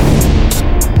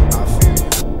you.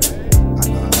 I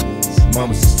know how it is.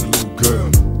 Mama's just a little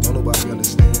girl, don't nobody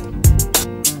understand.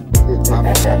 I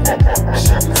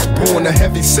Born a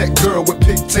heavy-set girl with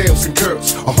pigtails and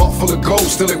curls, a heart full of gold,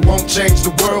 still it won't change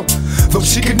the world. Though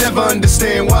she could never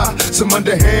understand why some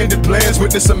underhanded plans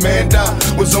witness a man die.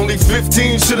 Was only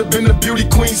 15, should have been a beauty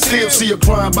queen. Still see her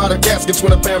crying by the caskets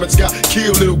when her parents got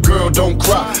killed. Little girl, don't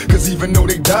cry, cause even though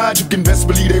they died, you can best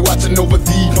believe they watching over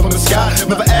thee from the sky.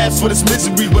 Never asked for this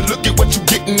misery, but look at what you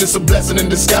getting. It's a blessing in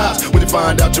disguise. When you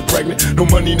find out you're pregnant, no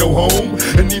money, no home,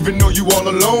 and even though you all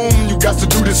alone, you got to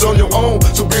do this on your own.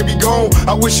 So baby, go.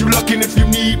 I wish you luck, and if you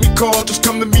need me, call. Just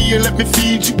come to me and let me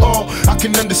feed you all. I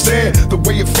can understand the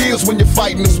way it feels when you're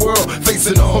fighting this world,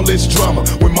 facing all this drama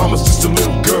when mama's just a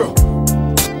little girl.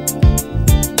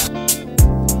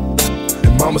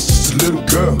 And mama's just a little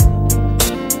girl.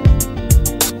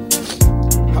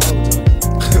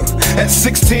 At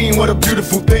 16, what a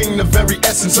beautiful thing, the very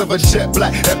essence of a jet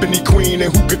black ebony queen.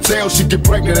 And who could tell she'd get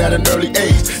pregnant at an early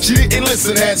age? She didn't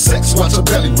listen, had sex, watch her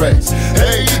belly raise.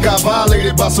 Hey, got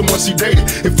violated by someone she dated.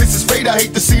 If this is fate, I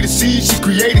hate to see the seed she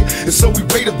created. And so we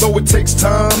waited, though it takes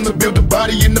time to build the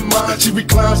body and the mind. She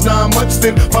reclines 9 months,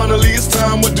 then finally it's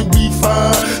time. What do we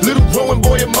find? Little growing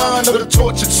boy of mine, of the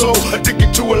tortured soul,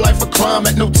 addicted to a life of crime,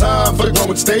 at no time for the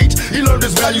growing stage. He learned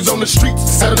his values on the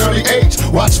streets at an early age.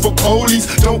 Watch for police,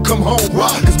 don't come home.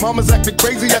 Why? Cause mama's acting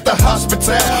crazy at the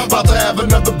hospital, about to have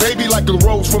another baby like a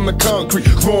rose from the concrete,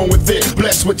 growing with it,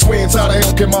 blessed with twins. How the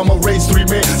hell can mama raise 3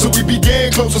 men? So we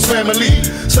began close as family.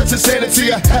 Such insanity,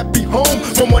 a happy home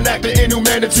from one act of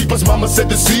inhumanity. Plus mama said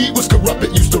the seed was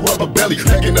corrupted, used to rub her belly,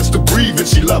 begging us to breathe, and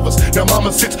she love us. Now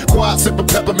mama sits quiet, sipping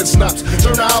peppermint schnapps,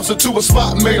 turn the house into a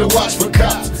spot, made her watch for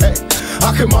cops. Hey,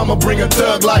 how can mama bring a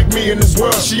thug like me in this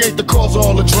world? She ain't the cause of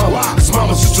all the drama, cause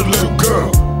mama's just a little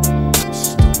girl.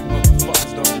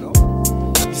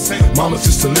 Mama's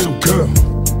just a little girl.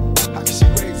 How can she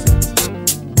raise us?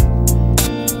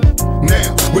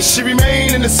 Now, will she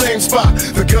remain in the same spot?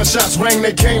 The gunshots rang,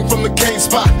 they came from the cane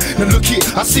spot. Now look here,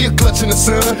 I see her clutching the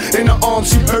sun. In her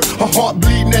arms she hurt, her heart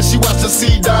bleeding as she watched her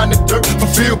seed die in the dirt.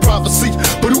 Fulfilled prophecy,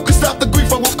 but who can stop the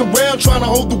grief? I walk around trying to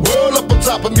hold the world up on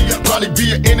top of me. I'd probably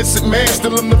be an innocent man,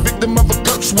 still I'm the victim of a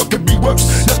curse. What could be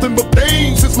worse? Nothing but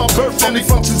pain since my birth. Family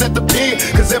functions at the pen,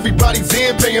 cause everybody's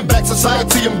in, paying back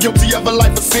society. I'm guilty of a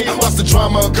life of sin. Watch the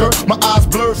drama occur, my eyes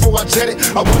blurred before I jet it.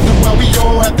 I wonder why we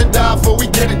all have to die before we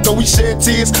get it. Though we shed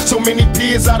tears, so many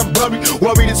peers out of buried,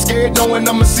 worried and scared, knowing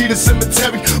I'ma see the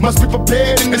cemetery. Must be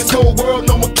prepared in this cold world,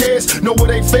 no one cares, no it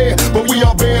ain't fair, but we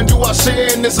all bear and do our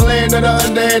share in this land of the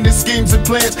underhanded schemes and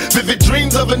plans. Vivid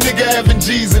dreams of a nigga having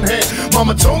G's in hand.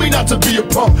 Mama told me not to be a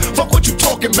punk. Fuck what you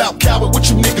talking about, coward, what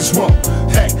you niggas want?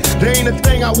 Hey, there ain't a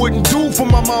thing I wouldn't do for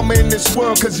my mama in this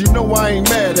world, cause you know I ain't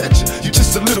mad at you. You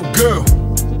just a little girl.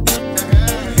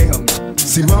 Hell no.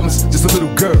 See, mama's just a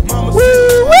little girl. Mama's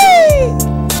woo-wee!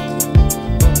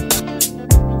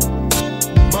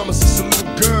 Mama's just a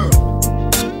little girl.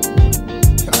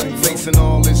 I ain't facing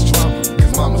all this drama,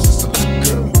 cause mama's just a little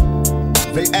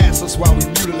girl. They ask us why we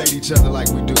mutilate each other like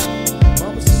we do.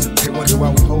 They wonder why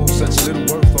we hold such little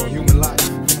worth on human life.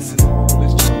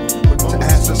 To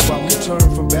ask us why we turn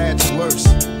from bad to worse,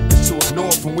 is to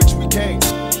ignore from which we came.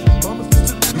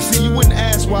 You see, you wouldn't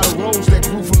ask why the rose that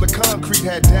grew from the concrete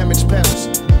had damaged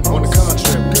petals. On the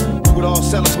contrary, we would all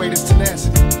celebrate its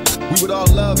tenacity. We would all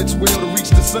love its will to reach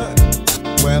the sun.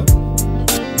 Well,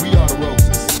 we are the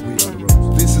roses.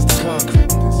 This is the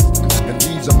concrete, and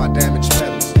these are my damaged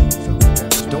petals.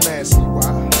 Don't ask me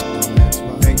why.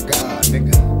 Thank God,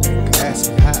 nigga.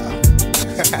 Ask me how.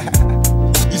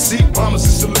 You see, mama's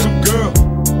just a little girl.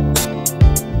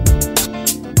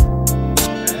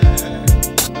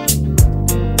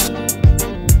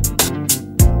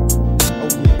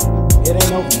 It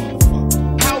ain't over,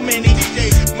 motherfucker. How many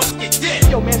DJs must get dead?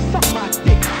 Yo, man, suck my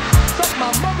dick. Suck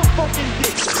my motherfucking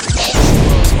dick. The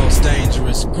world's most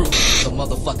dangerous group, the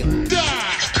motherfucking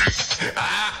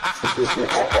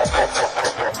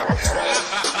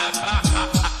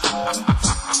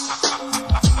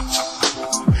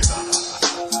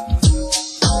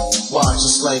Watch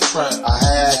a slave track, I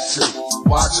had to.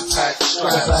 Watch a pack of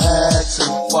straps, I had to.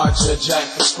 Watch a jack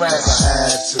for scraps, I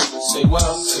had to. Say what?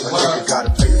 Say what? You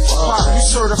gotta pay for Pop, you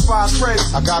certified credit.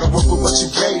 I gotta work with what you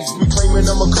gave me. Claiming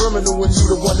I'm a criminal when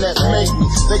you the one that made me.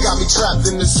 They got me trapped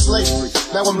in this slavery.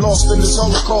 Now I'm lost in this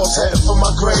Holocaust, heading for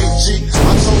my grave, G.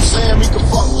 I told Sam he could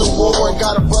fuck the war and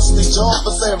got a busty jaw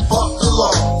for saying fuck the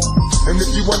law. And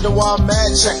if you wonder why I'm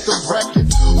mad, check the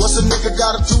record. What's a nigga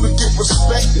gotta do to get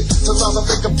respected? Sometimes I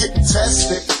think I'm getting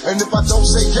tested, and if I don't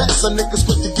say yes, a nigga's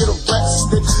quick to get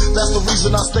arrested. That's the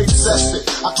reason I stay tested.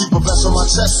 I keep a vest on my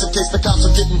chest in case the cops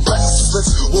are getting restless.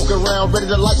 Walking around ready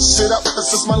to light shit up.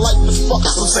 Since my life is fucked,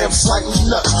 some say I'm slightly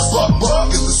nuts.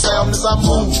 Buck is the sound as I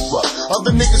move.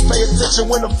 Other niggas pay attention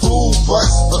when the fool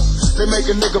busts. They make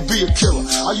a nigga be a killer.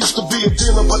 I used to be a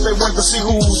dealer, but they wanted to see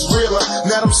who's realer.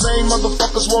 Now them same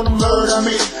motherfuckers wanna murder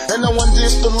me, and I wonder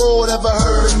if the Lord ever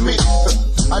heard of me.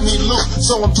 I need loot,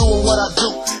 so I'm doing what I do.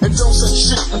 And don't say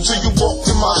shit until you walk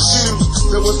in my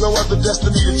shoes. There was no other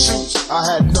destiny to choose. I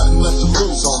had nothing left to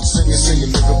lose, so I'm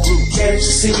singing nigga blues. Can't you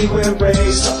see we're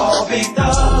raised to all be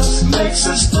thugs?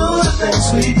 Makes us do the things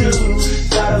we do.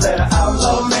 Gotta let an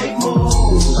outlaw make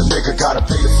moves. A nigga gotta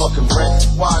pay the fucking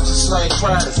rent. Watch it slay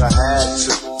crack, cause I had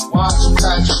to. Watch him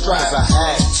patch your strap, I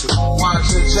had to.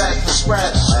 Watch it jack for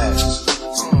scratch, I had to.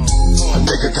 A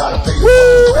nigga gotta pay the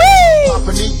fucking rent. Pop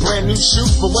and eat brand new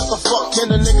shoes, but what the fuck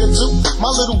can a nigga do?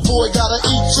 My little boy gotta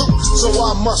eat too, so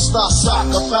I must start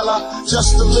soccer fella,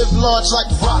 just to live large like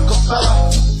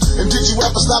Rockefeller. And did you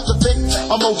ever stop to think?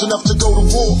 I'm old enough to go to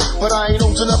war, but I ain't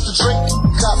old enough to drink.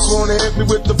 Cops wanna hit me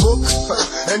with the book,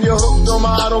 and you're hooked on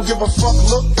my I don't give a fuck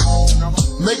look.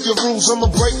 Make your rules, I'ma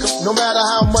break them. No matter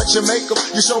how much you make them,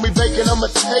 you show me bacon,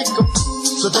 I'ma take them.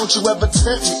 So don't you ever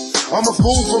tempt me. I'm a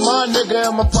fool for my nigga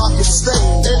and my pocket stay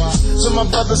empty. To my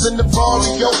brothers in the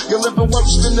barrio, you're living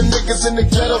worse than the niggas in the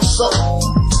ghetto, so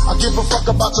I give a fuck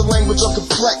about your language or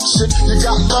complexion. You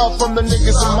got love from the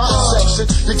niggas in my section.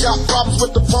 You got problems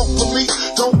with the punk police.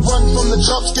 Don't run from the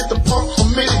jumps, get the punk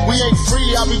from me. We ain't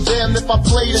free, I'll be damned if I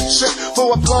play the trick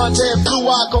for a blonde hair,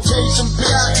 blue-eyed Caucasian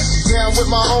bitch. Down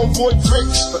with my homeboy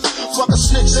Rich. Fuck a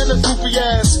snitch and a goofy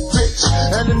ass bitch.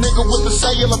 And a nigga with a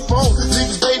cellular phone.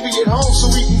 Leave his baby at home so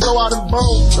he can go out and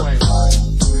bone.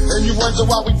 And you wonder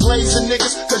why we blazing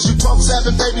niggas, cause you punks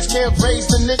having babies can't raise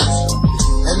the niggas.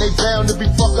 And they bound to be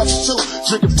fuck ups too,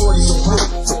 drinking 40s of brew,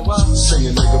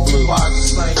 singing nigga blue. Watch it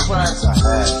slay cracks, I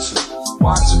had to.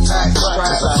 Watch it pack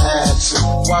scratch, I had to.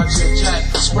 Watch it jack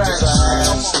scratch, I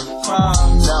had to.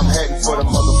 Now I'm heading for the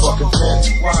motherfucking pen.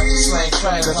 Watch it slay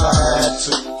cracks, cause I had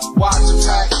to. Watch it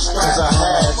pack scratch, cause I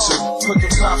had to. Put the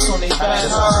cops on their back,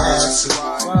 cause I had to.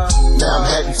 Now I'm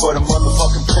heading for the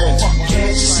motherfucking pen.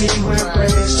 Can't you see we're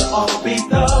raised to all be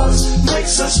thugs?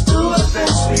 Makes us do the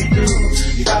things we do.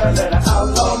 You gotta let an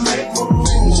outlaw make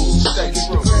moves. That's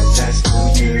who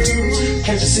you.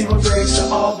 Can't you see we're raised to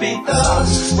all be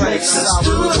thugs? Makes us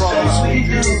do the things we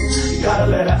do. You gotta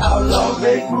let an outlaw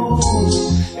make moves.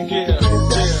 And get the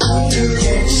that's who you.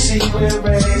 Can't you see we're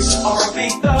raised to all be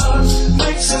thugs?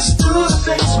 Makes us do the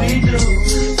things we do.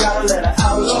 Gotta let an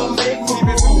outlaw make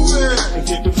moves. And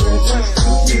get the that's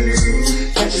who you.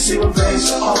 Can't you see we're raised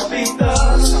to all be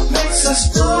thugs? Makes us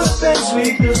do the things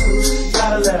we do.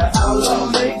 Gotta let an outlaw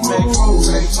make moves.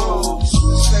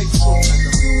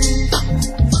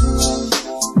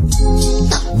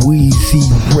 Weezy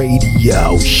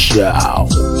Radio Show.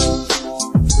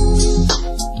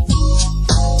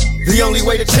 The only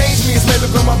way to change me is maybe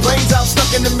blow my brains out,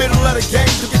 stuck in the middle of the game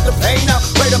to get the pain out.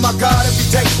 Pray to my God every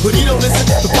day, but he don't listen.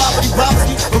 The poverty bothers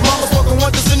me. My mama's working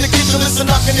wonders in the kitchen, listen,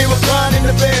 I can hear her crying in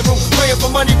the bedroom, praying for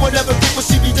money whenever people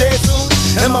she be dead soon.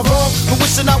 Am I wrong for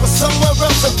wishing I was somewhere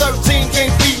else? I'm 13,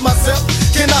 can't feed myself.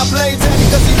 Can I blame daddy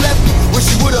cause he left me? Wish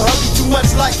he would've hugged me too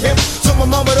much like him. So my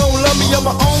mama don't love me on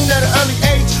my own at an early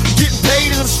age. Getting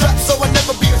paid and I'm strapped so I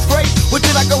never be afraid. Where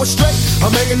did I go astray?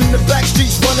 I'm hanging in the back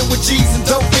streets, running with G's and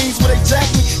dope fiends where they jack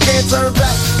me. Can't turn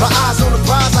back, my eyes on the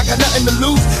prize, I got nothing to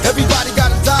lose. Everybody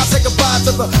gotta die, say goodbye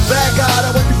to the bad guy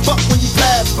that won't be fucked when you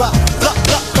pass by. Block,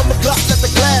 block, from the clock, let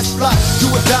the glass fly. Do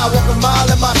or die, walk a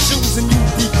mile in my shoes and you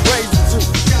be crazy too.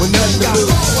 With nothing to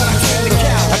lose,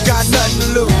 I got nothing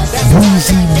to lose.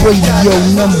 Weezy Radio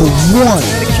number 1.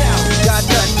 Got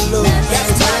nothing to lose.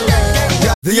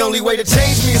 The only way to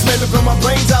change me is maybe blow my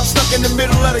brains out, stuck in the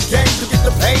middle of the game to get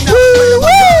the pain out.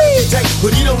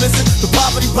 But he don't listen, the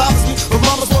poverty bothers me. My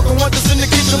mama's working wonders in the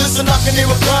kitchen, listen, I can hear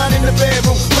her crying in the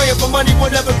bedroom, praying for money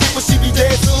whenever people she be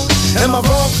dead soon. Am I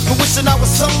wrong for wishing I was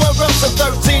somewhere else? I'm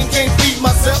 13, can't feed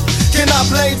myself. Can I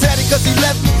blame daddy cause he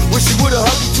left me? Wish he would've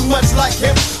hugged me too much like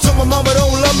him. So my mama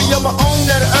don't love me on my own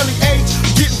at an early age.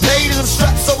 Getting paid and I'm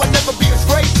strapped so I never be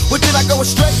afraid. Where did I go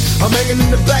astray? I'm hanging in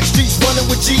the back streets, running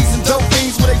with G's and dope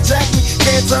fiends where they jack me.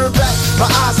 Can't turn back,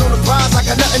 my eyes on the prize, I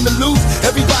got nothing to lose.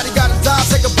 Everybody gotta die,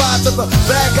 say goodbye to the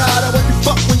bad guy that won't be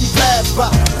fucked when you pass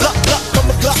by. Block, block, from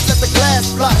the clock, let the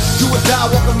glass fly. Do or die,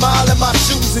 walk a mile in my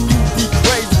shoes and you be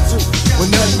crazy too.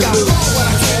 With nothing to lose,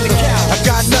 I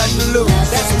got nothing to lose.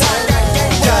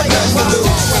 Got nothing to lose.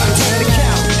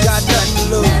 Got nothing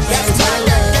to lose.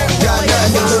 Got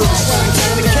nothing to lose.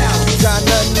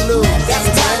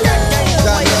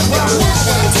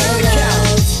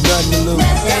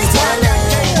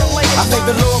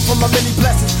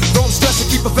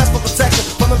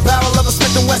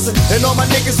 Wesson, and all my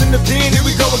niggas in the pen, here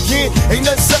we go again. Ain't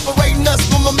nothing separating us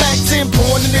from a Mac 10.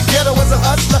 Born in the ghetto as a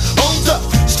hustler, hold up,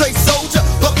 straight soldier,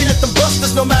 bucking at them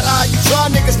busters. No matter how you try,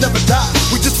 niggas never die.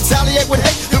 We just retaliate with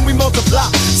hate, then we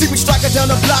multiply. See me striking down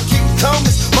the block, keep coming.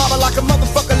 Mama like a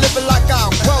motherfucker, living like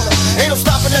I'm grown. Ain't no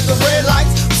stopping at the red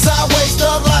lights. Sideways,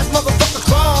 thug life, motherfucker,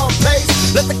 crime pace.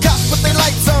 Let the cops put their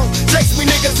lights on. Chase me,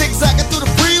 niggas zigzagging through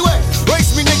the freeway.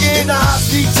 Race me, nigga, in the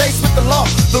high-speed chase with the law.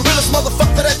 The realest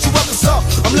motherfucker that you ever saw.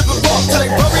 I'm living raw till they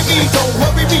bury me. Don't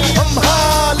worry me, I'm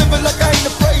high, living like I ain't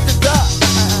afraid to die.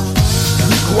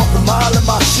 You can walk a mile in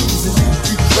my shoes and you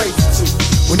be crazy too.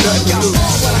 With nothing to lose.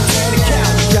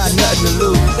 Got nothing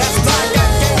to lose. Got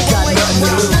nothing to lose. Got nothing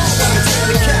to lose.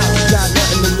 Got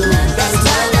nothing to lose.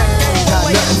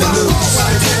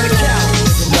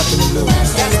 Nothing to lose. Nothing to lose.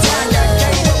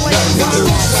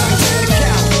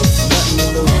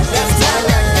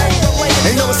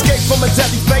 Ain't no escape from a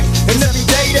deadly fate. And every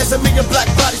day there's a million black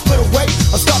bodies put away.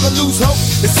 I'm starting to lose hope.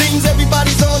 It seems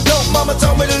everybody's on dope. Mama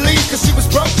told me to leave cause she was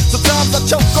broke. Sometimes I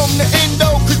choke on the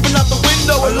endo, creeping out the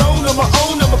window alone on my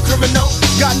own. I'm a criminal.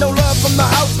 Got no love from the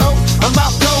household. I'm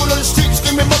out cold on the street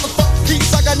screaming motherfucker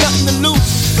peace. I got nothing to lose.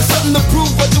 There's something to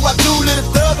prove. What do I do? Little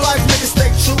thug life, niggas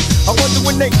stay true. I wonder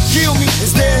when they kill me,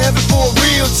 is there heaven for a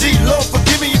real G? Lord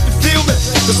forgive me if you feel me.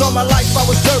 Cause all my life I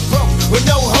was dirt broke with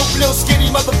no hope, little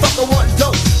skinny motherfucker wanting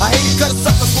dope. I hate to cut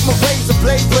suckers with my razor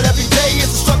blade, but every day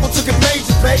it's a struggle to get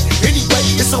major pay. Anyway,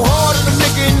 it's so hard on a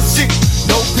nigga in the city.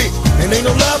 No pit, and ain't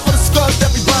no love for the scars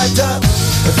that everybody does.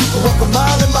 If you can walk a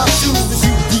mile in my shoes, then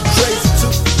you be crazy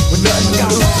too. With nothing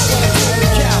to lose.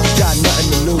 Got nothing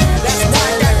to lose. Nothing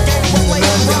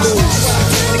to lose.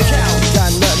 Got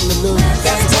nothing to lose.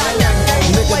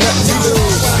 Nigga, nothing to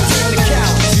lose. Yeah.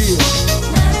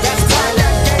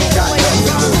 Got nothing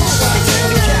to lose.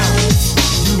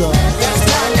 You know.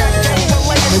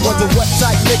 They wonder what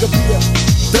type nigga be a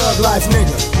thug life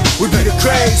nigga. We be the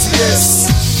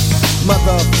craziest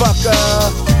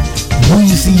motherfucker.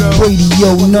 Weezy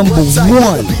Radio number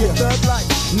one.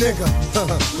 Nigga,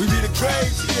 we be the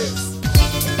craziest.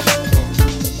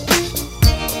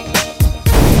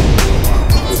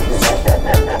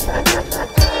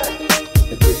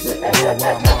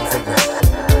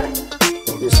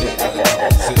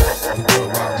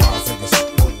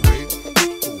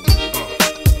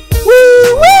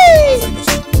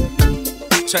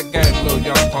 Check game, little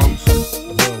young punks.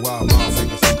 Worldwide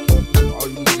motherfuckers. All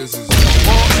you niggas is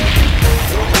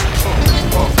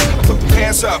put the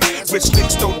hands up, rich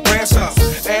niggas throw the brands up.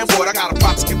 And boy, I got a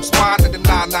pot to give him mine at the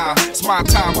 9-9. It's my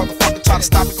time, motherfucker, try to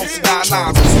stop me, gon' see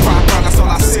 9-9. Crime, that's all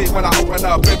I see when I open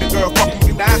up. Baby girl, fuck with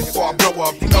me now before I blow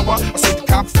up. You know what? I said the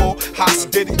cop before, hot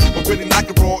did it. But really like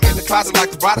it raw in the closet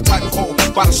like the rider type of hole.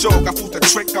 By the show, got food that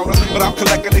trick on her. But I'm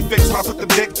collecting they fix when I put the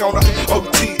dick on her.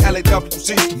 OT,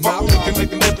 LAWZ, fuck me, can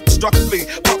make a live destructively.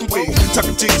 Fucking weed,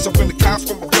 tucking G's up in the cops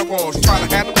from my young ones. Trying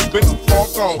to handle the business before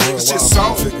I'm gone. This shit's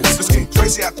on. It's getting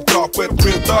crazy at the dark where the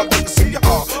real thug niggas see your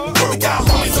heart. We got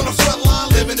homies on the front line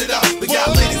living it up. We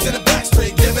got ladies in the back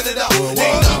straight giving it up. Ain't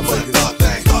nothing but a thug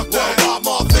thing. Worldwide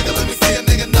motherfucker, let me see a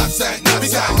nigga nut sang.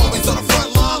 We got homies on the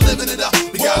front line living it up.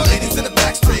 We got ladies in the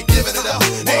back straight giving it up.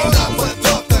 Ain't nothing but a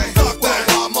thug thing. Worldwide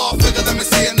motherfucker, let me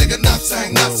see a nigga nut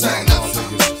sang, nut sang, nut sang.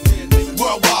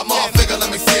 Worldwide motherfucker, let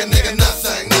me see a nigga nut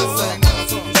sang, nut sang.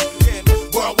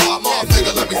 Worldwide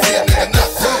motherfucker, let me see a nigga nut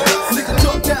sang. Nigga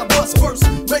jump down, bust first,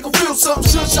 make 'em feel something.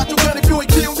 Should shot your gun if you ain't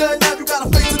killed nothing. Now you gotta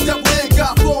face the devil and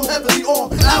God form heavily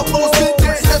on. Outlaws been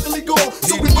dead, heavily gone.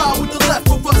 So we ride with the left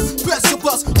of us, best of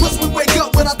us. Plus we wake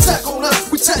up with attack on us.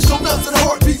 We test your nuts and a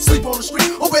heartbeat, sleep on the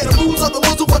street. Obey the rules of the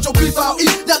ones who watch your beef out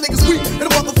eat. Y'all niggas weak, and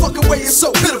the motherfucking way is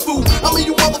so pitiful. I mean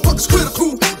you motherfuckers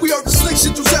critical. We heard the slick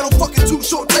shit you said on fucking too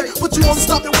short day. But you only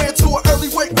stopped and ran to an early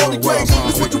wake, only grave.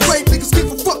 This what you brave niggas get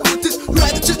for fucking with this. You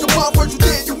had to change your mind first, you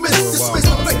did, you missed. Dismiss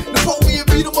the fate. Napoleon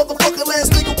be the motherfucking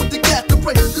last nigga with the gat to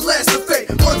break. The last of fate.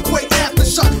 Earthquake,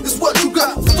 aftershock is what you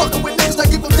got. Fucking with niggas that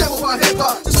give a damn about hip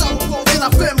hop. This how we roll in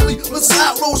our family. Let's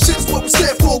outlaw shit is what we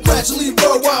stand for. Gradually,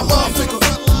 worldwide motherfuckers.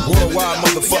 Worldwide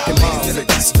motherfucking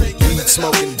motherfuckers. Weed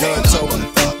smoking, gun toting,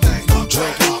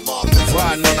 drinking,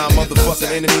 riding on our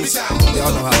motherfucking enemies.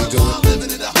 Y'all know how we do it.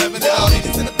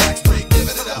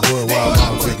 Worldwide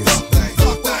motherfuckers.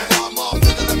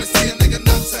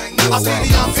 I say the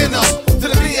I'm in up to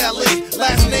the BLE.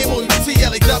 Last name on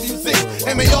TLAWZ.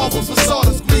 And may all was for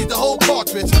soda, squeeze the whole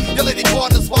cartridge. Your lady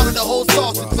partner swallowed the whole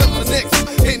sausage. Clip the Knicks.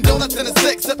 Hitting donuts in the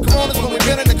six. Sip Coronas when we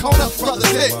been in the corner.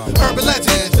 Brothers hit. Urban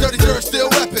legends. Dirty dirt still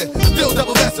reppin'. Still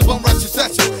double vested on rush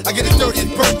session. I get it dirty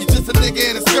as burnt. You just a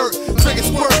nigga in a skirt. Trigger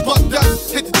squirt, buck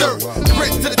dust, hit the dirt.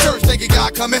 Grit to the church, nigga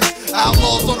coming.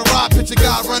 Outlaws on the ride, picture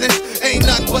guy running. Ain't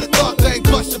nothing but a thug thing,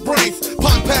 bust your brains.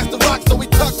 Pop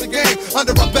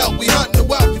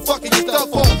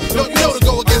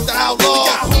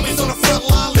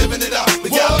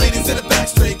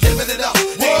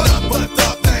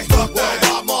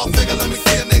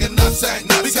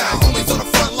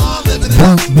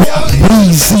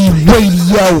Weezy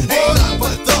Radio.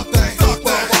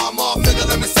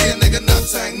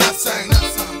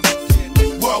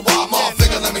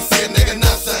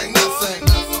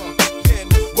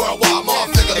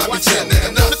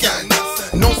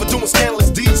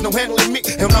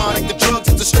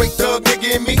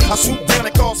 I swoop down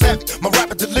and cause havoc. My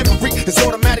rapid delivery is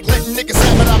automatic, letting niggas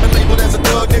have it. I've been labeled as a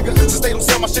thug nigga. Since they don't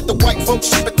sell my shit to white folks,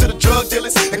 ship it to the drug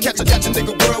dealers and catch a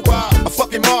nigga worldwide. A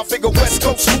fucking mob figure, West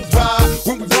Coast swoop ride.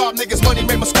 When we rob niggas, money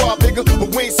made my squad bigger.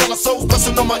 But we ain't selling souls,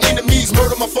 busting on my enemies,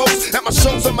 murder my foes. At my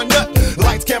shows, I'm a nut.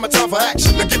 Lights, camera, time for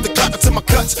action. Now get the clock to my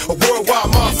cuts. A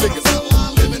worldwide mob figure.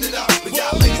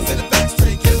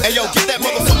 Hey yo, get that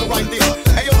motherfucker right there.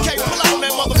 Hey yo, K, pull out on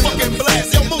that motherfucking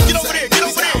blast. Yo, move, get over there, get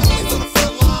over there.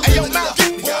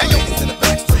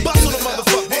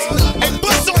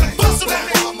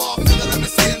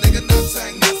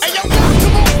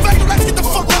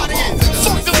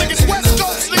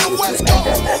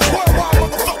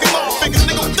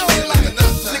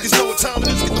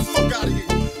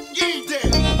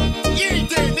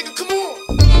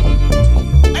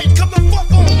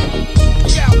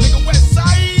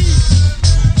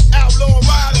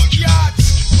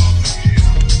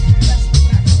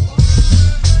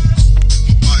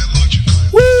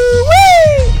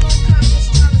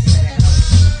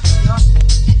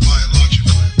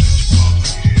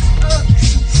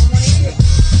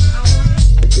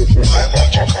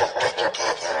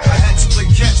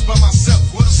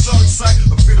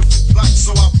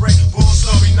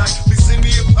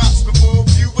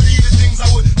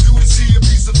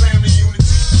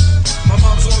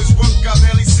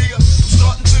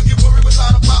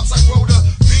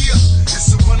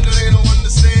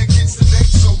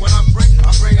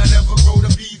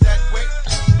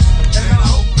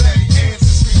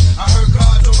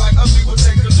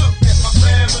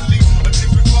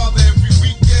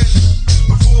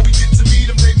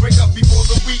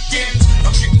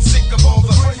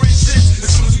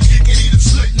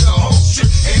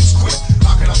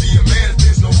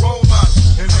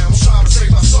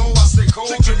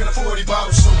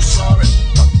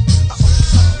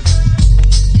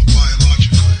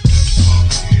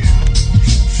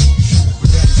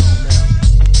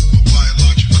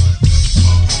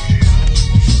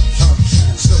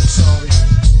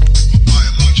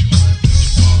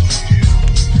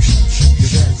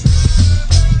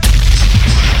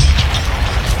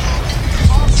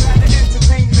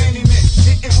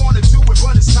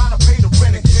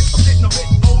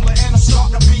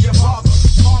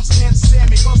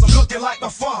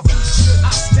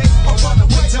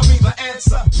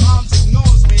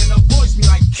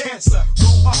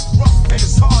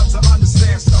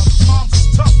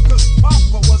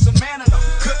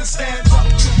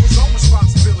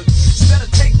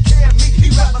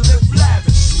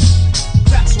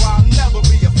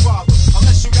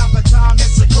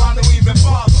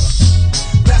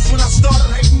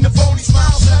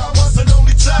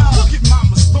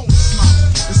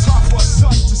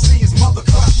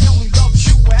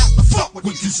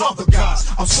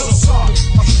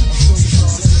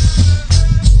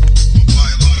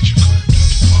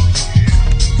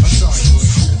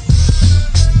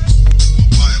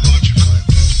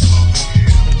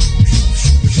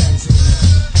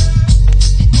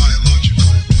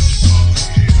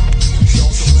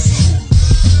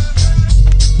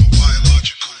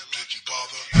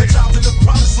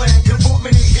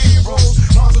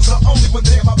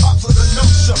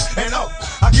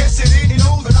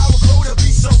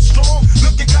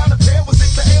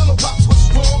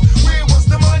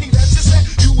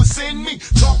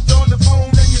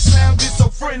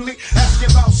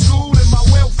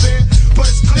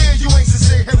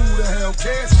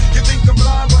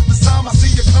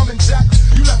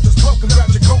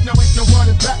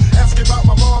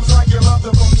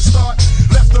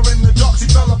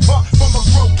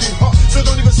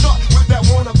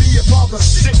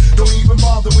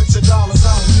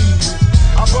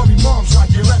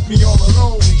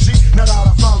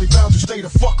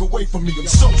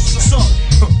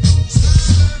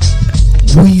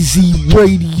 Weezy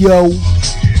Radio.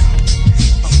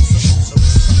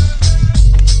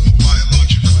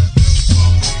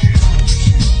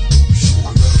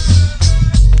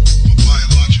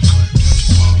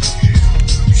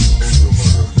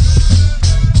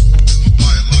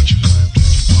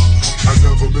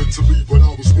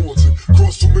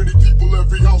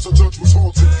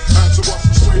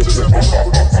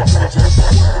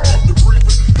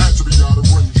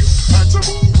 Had to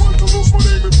move, run to lose my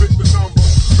name and pick the number.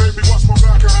 Baby, watch my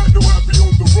back, I had no happy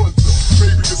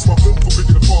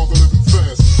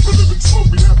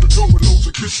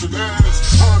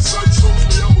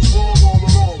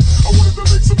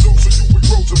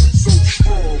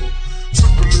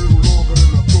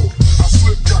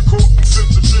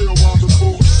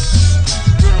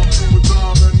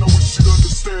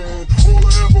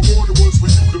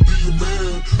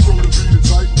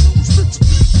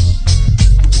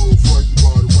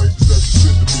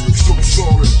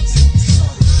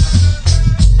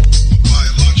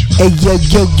Hey yo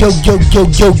yo yo yo yo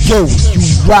yo yo, you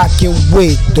rockin'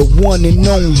 with the one and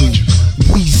only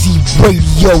Weezy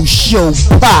Radio Show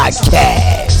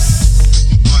Podcast.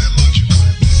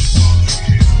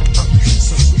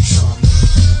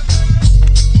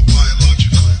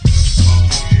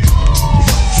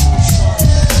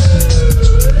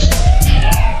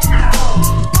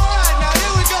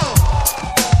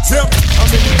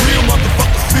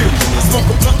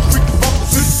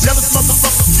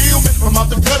 I'm out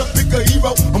the gutter, pick a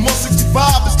hero. I'm on 65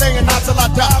 and staying out till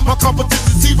I die. My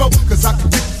competition's zero, cause I can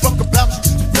give a fuck about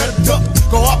you. You better duck.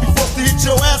 Go out be forced to hit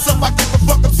your ass up. I give a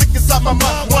fuck, I'm sick inside my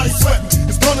mind while he sweating.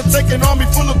 It's gonna take an army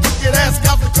full of crooked ass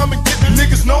scouts to come and get me.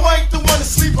 Niggas know I ain't the one to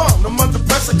sleep on. I'm under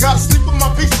pressure, gotta sleep with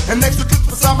my peace. And extra clips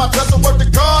beside my dresser, work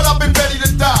the guard, I've been ready to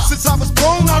die. Since I was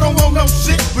grown, I don't want no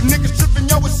shit. But niggas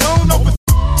tripping, yo, it's on over.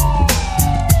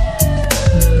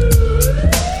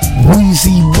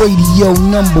 Weezy Radio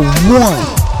number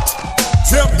 1.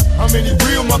 Tell me, how many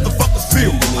real motherfuckers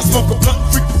feel me? I smoke a blunt and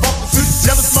freak the fuckers. Since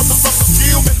jealous motherfuckers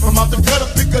kill me. I'm out the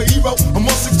gutter, pick a hero. I'm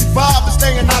on 65 and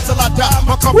staying out till I die.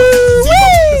 My competition's zero,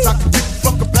 cause I can give a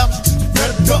fuck about you. You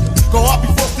better duck. Go out be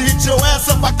forced to hit your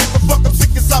ass up. I give a fuck, I'm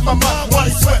sick inside my mind while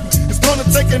he sweating. It's gonna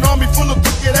take an army full of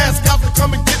crooked ass scouts to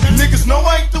come and get me. Niggas know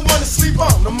I ain't the one to sleep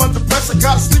on. I'm under pressure,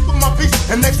 gotta sleep with my peace.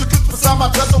 And extra clips beside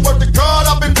my dresser, work the guard,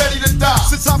 I've been ready to die.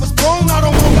 Since I was grown, I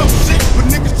don't want no shit.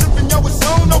 But niggas tripping, yo, it's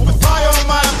on. Open fire on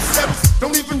my adversaries.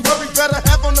 Don't even worry, better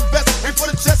have on the vest. Ain't for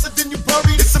the chest, and then you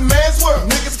buried. It's a man's world,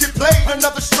 niggas get played.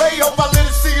 Another stray, hope I live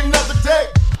to see another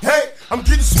day. Hey, I'm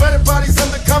getting sweated by these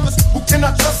undercovers. Who can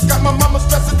I trust? Got my mama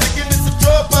stressing, thinking it's a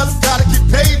drug bust. Gotta get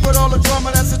paid with all the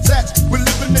drama that's attached. We're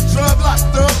living the drug life,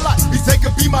 thug life. These take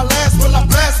could be my last, will I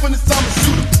blast when it's time to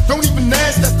shoot 'em? Don't even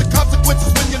ask, that's the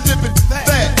consequences when you're living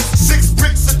fast. 6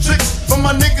 bricks and tricks for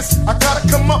my niggas. I gotta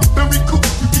come up and recoup.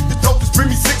 You keep the dopest, bring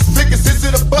me 6 figures. Is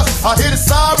it a bust? I hear the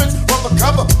sirens, rubber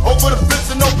cover over the fence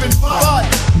and open fire.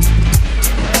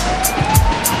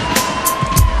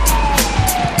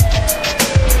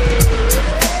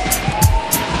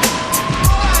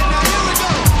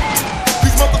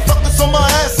 These motherfuckers on my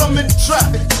ass, I'm in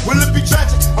traffic. Will it be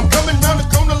tragic? I'm coming round the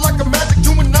corner like a magic,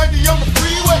 doing 90 on the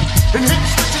freeway and hitting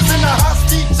switches in a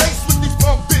high-speed chase with these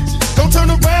punk bitches. Don't turn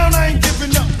around, I ain't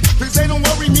giving up. Cause they don't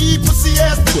worry me, pussy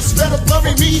ass bitches better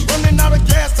blurry me. Running out of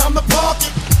gas, time to park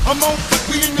it. I'm on foot,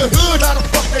 we in the hood, how the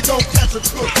fuck they gon' catch a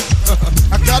crook?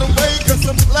 I got away cause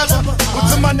I'm clever. Went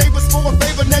to my neighbors for a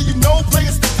favor, now you know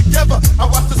players stick together. I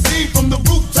watch the scene from the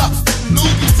rooftops, spitting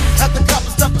loogies. Had the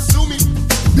coppers that pursue me.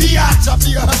 Biatch, I'll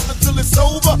be a hustler till it's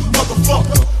over,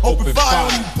 motherfucker. Open fire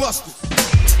on you busters.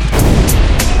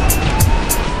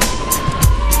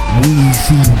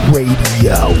 Weezy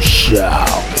Radio Show.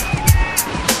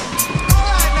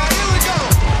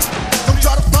 Don't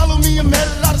try to follow me, I'm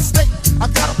headed out of state. I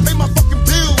gotta pay my fucking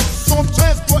bills, so I'm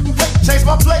transporting weight. Change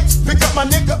my plates, pick up my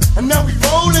nigga, and now we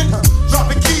rolling.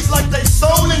 Dropping keys like they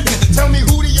stolen. Tell me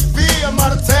who do you fear? I'm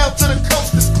out of town till the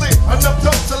coast is clear. Enough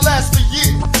dope to last a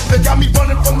year. They got me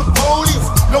running from the police.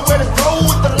 Nowhere to go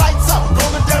with the lights out,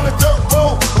 rolling down the dirt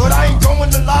road. But I ain't going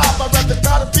alive, I'd rather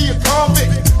die to be a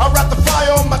convict. I'd rather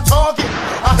fire on my target.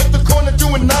 I hit the corner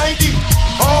doing 90.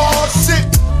 Oh shit,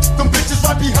 them bitches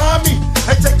right behind me.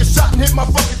 They take a shot and hit my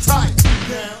fucking tire.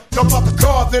 Jump out the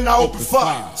car, then I open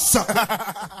fire.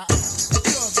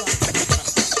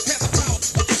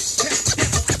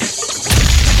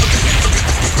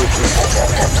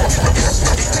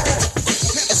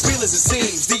 As real as it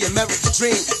seems, the American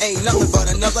dream ain't nothing but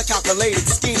another calculated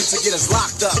scheme to get us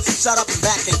locked up, shut up and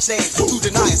back and chained. To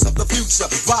deny us of the future,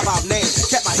 rob our name.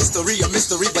 Kept my history a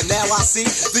mystery, but now I see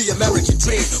the American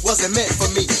dream wasn't meant for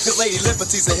me. Cause Lady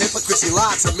Liberty's a hypocrite, she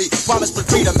lied to me. Promised for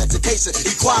freedom, education,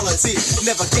 equality.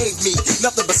 Never gave me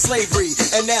nothing but slavery.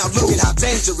 And now look at how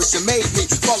dangerous you made me.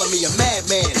 Calling me a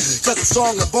madman, cause I'm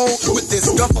strong and bold. With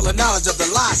this gun full of knowledge of the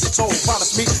lies you told.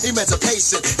 Promised me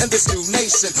emancipation and this new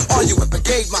nation. All you ever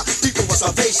gave my people was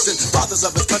salvation. Fathers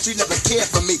of his country never cared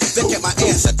for me. They kept my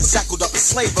ancestors shackled up in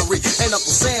slavery. And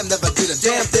Uncle Sam never did a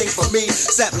damn thing for me.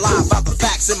 Sat lying about the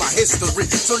facts in my history.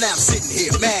 So now I'm sitting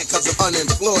here mad cause I'm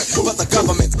unemployed. But the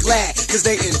government's glad cause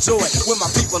they enjoy when my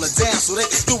people are down so they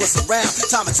can screw us around.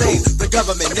 Time to change the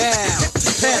government now.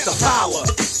 Panther power.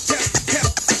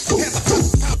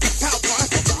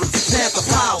 Panther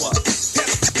power.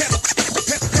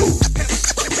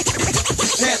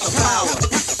 Panther power.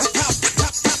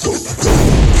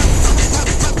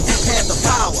 Panther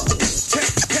power.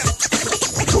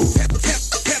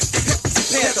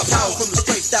 Panther power from the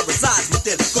strength that resides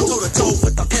within. Go toe to toe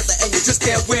with the panther and you just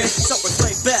can't win.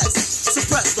 Self-proclaimed best.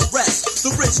 Suppress the rest.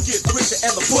 The rich get richer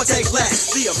and the poor take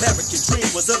less. The American dream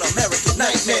was an American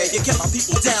nightmare. You kept my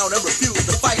people down and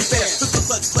refused to fight fair. Took the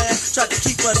Klux Klan, tried to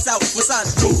keep us out. We signed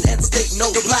the truth and state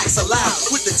no the blacks allowed.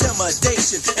 With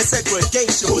intimidation and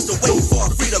segregation was the way for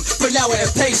our freedom, but now we're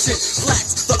impatient.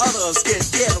 Blacks, the others get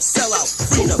scared of sell out.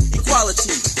 Freedom,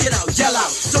 equality, get out, yell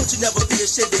out. Don't you never be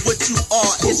ashamed of what you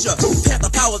are. It's your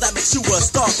Panther power that makes you a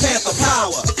star. Panther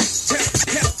power.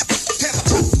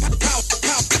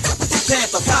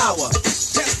 Panther power.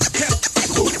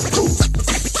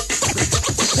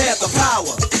 Panther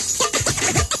power.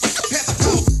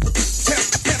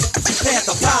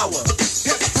 Panther power.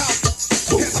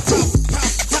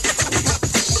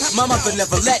 My mother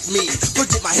never let me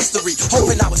forget my history,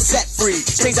 hoping I was set free.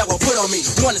 Things that were put on me,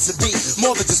 wanted to be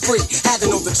more than just free. Had to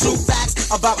know the true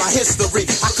facts about my history.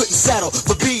 I couldn't settle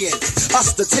for being a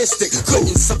statistic.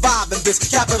 Couldn't survive in this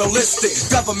capitalistic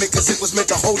government, cause it was meant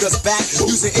to hold us back.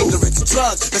 Using ignorance,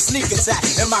 drugs, the sneak attack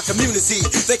in my community.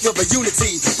 They kill the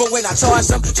unity, but when I charge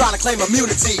them, trying to claim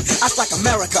immunity, I strike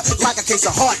America like a case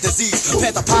of heart disease.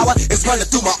 Panther power is running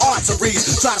through my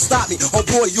arteries. Try to stop me, oh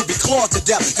boy, you'll be clawed to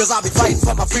death, cause I'll be fighting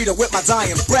for my freedom with my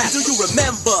dying breath. Do you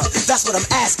remember? That's what I'm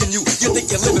asking you. You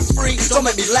think you're living free? Don't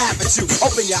make me laugh at you.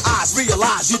 Open your eyes,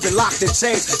 realize you've been locked in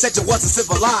chains. Said you wasn't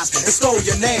civilized and stole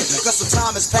your name. Cause some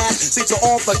time has passed, seem to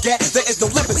all forget there is no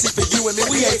liberty for you and me.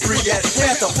 We ain't free yet.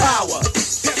 Panther power.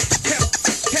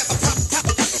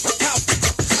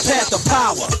 Panther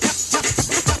power.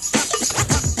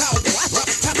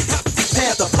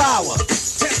 Panther power.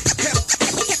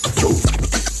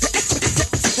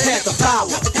 Panther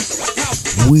power.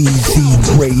 Weezy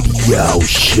Radio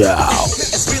Show.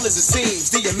 As real as it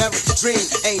seems, the American dream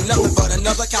ain't nothing but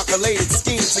another calculated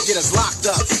scheme to get us locked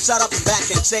up, shot up and back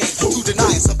and chained, to deny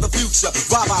us of the future,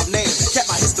 rob our name. Kept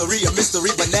my history a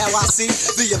mystery, but now I see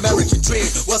the American dream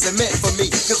wasn't meant for me.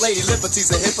 Cause Lady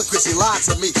Liberty's a hypocrite, lied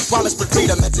to me. Promised for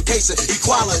freedom, education,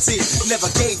 equality,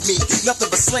 never gave me nothing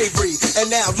but slavery.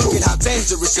 And now look at how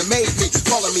dangerous you made me,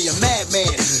 calling me a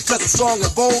madman. Cause I'm strong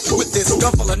and bold with this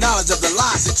gun full of knowledge of the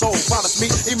lies you told. Promised me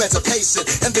emancipation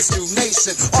in this new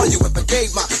nation. All you ever gave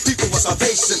my people was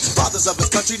salvation. Fathers of this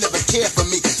country never cared for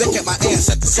me. They kept my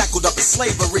ancestors shackled up in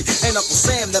slavery. And Uncle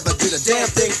Sam never did a damn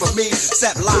thing for me,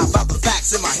 except lie about the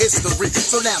facts in my history.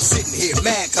 So now I'm sitting here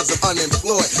mad cause I'm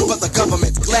unemployed, but the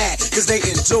government's glad cause they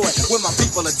enjoy when my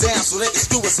people are down, so they can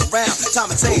screw us around.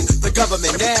 Time to tame the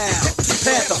government now.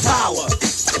 Panther power.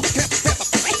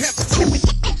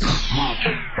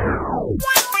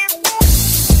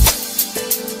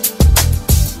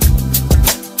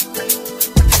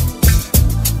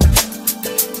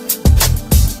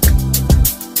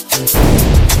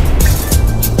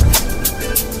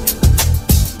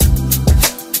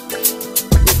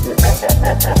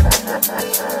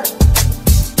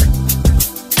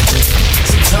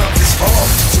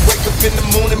 In the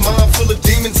morning, mind full of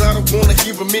demons, I don't wanna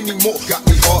hear them anymore. Got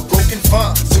me heartbroken,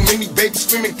 fine. So many babies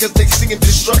screaming cause they seeing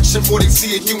destruction before they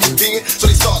see a human being. So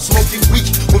they start smoking weed.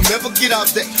 We'll never get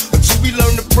out there until we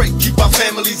learn to pray. Keep our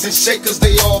families in shape cause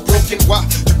they all broken. Why?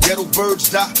 The ghetto birds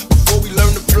die before we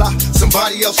learn to fly.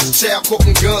 Somebody else's child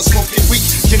quoting guns, smoking weed.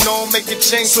 Can all make a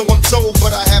change, so I'm told, but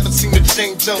I haven't seen the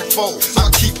change unfold. I'll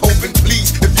keep hoping,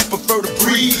 please, if you prefer to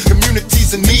breathe.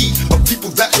 Communities in need of people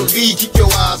that will lead. Keep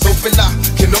your eyes open, I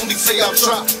can only say I'll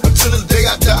try until the day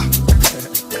I die.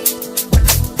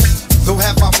 Though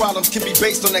half our problems can be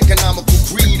based on economical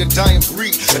greed, a dying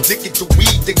breed, addicted to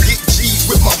weed, they get G's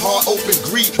with my heart open.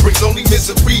 Greed brings only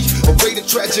misery, away to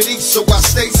tragedy, so I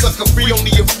stay sucker free.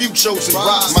 Only a few chosen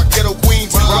rise, my ghetto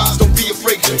queens rise. Don't be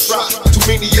afraid to try. Too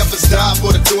many of us die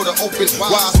for the door to open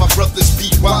wise. My brothers be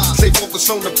wise, stay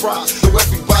focused on the prize. Though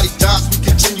everybody dies, we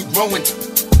continue growing,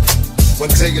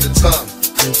 one day at a time.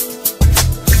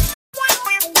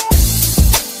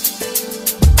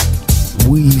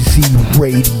 Weezy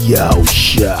Radio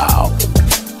Show.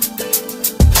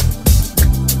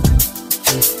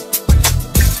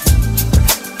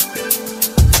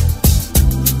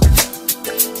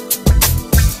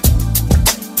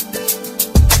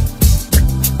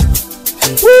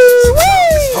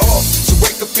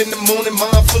 In the morning,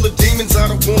 mind full of demons, I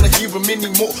don't wanna hear them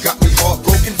anymore. Got me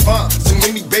heartbroken, fine. So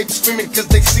many babies screaming cause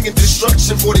they seeing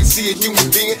destruction before they see a human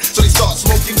being. So they start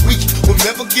smoking weed. We'll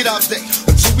never get out there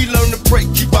until we learn to pray.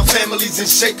 Keep our families in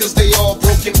shape cause they all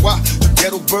broken. Why? The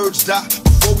ghetto birds die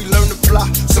before we learn to fly.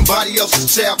 Somebody else's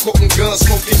child quoting guns,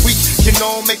 smoking weed. Can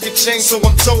all make a change, so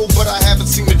I'm told, but I haven't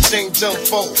seen the change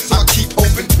unfold. I'll keep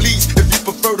hoping, please, if you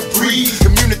prefer to breathe.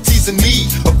 Communities in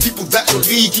need of people that will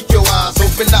lead. Keep your eyes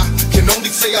open, I can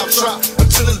only say I'll try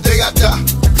until the day I die.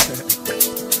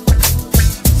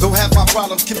 Though half our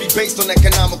problems can be based on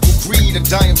economical greed, a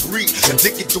dying breed,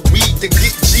 addicted to weed, to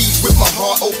get G's with my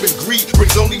heart open. Greed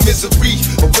brings only misery,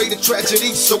 away to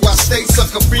tragedy, so I stay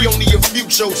sucker free. Only a few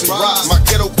chosen rise. My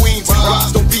ghetto queens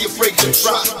rise, don't be afraid to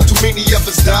try. Too many of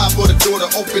us die for the door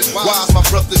to open wise. My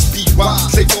brothers be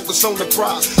wise, stay focused on the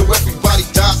prize. Though everybody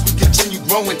dies, we continue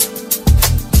growing,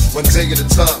 one day at a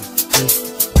time.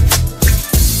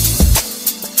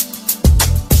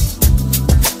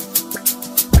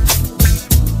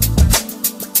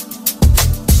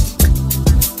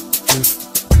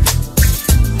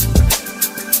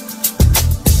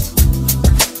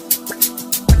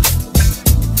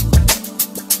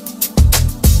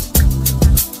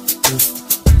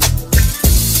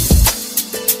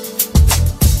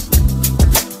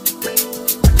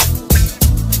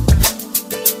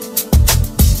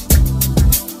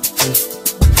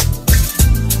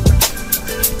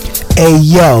 Hey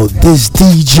yo, this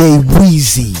DJ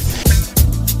Weezy.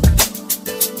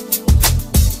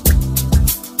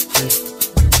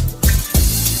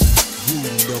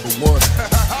 Rule number one,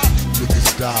 niggas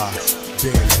die,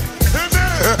 damn it.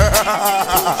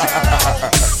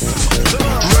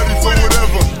 Ready for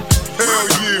whatever? Hell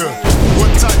yeah. What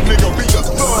type nigga be a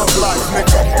thug life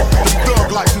nigga? The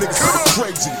thug life niggas are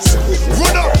crazy.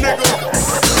 Run up nigga.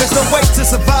 There's no way to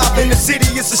survive in the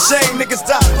city, it's a shame. Niggas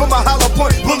die from a hollow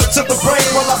point, bullet to the brain.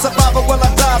 Will I survive or will I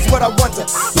die is what I wonder.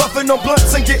 Puffing on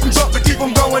blunts and getting drunk to keep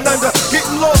them going under.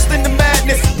 Getting lost in the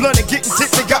madness, blunt and getting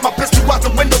tipsy. Got my pistol out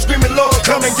the window screaming, Lord,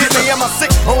 come and get me. Am I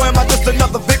sick or am I just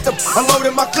another victim? I'm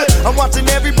loading my clip, I'm watching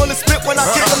every bullet spit when I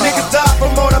kill them. Niggas die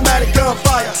from automatic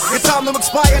gunfire. It's time to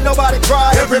expire, nobody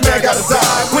cry, every man gotta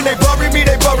die. When they bury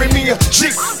me a G.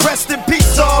 Rest in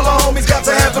peace, all the homies got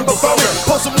to heaven before me.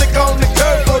 Post some liquor on the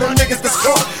curb for them niggas that's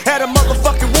caught. Had a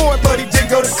motherfucking warrant, but he didn't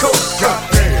go to court. God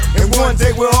damn. And one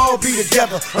day we'll all be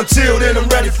together. Until then, I'm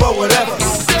ready for whatever.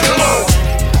 Come on.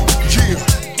 Yeah.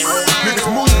 Niggas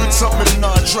moving something in the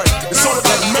non-track. It's all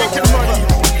about making money.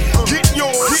 Getting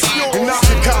yours. And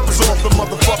knocking coppers off the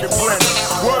motherfucking planet.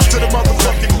 Word to the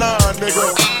motherfucking nine, nigga.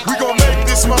 We gon' make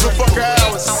this motherfucker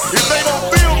ours. If they don't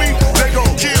feel me, they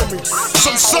gon' kill me.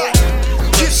 Some sight.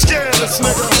 Get scandalous,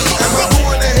 nigga. Am I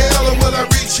going to hell or will I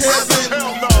reach heaven?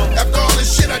 Hell no. After all this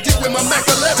shit I did with my Mac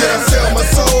 11. Did I sell my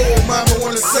soul? Mama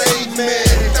wanna save me.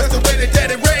 That's the way that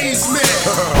daddy raised me.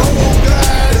 Oh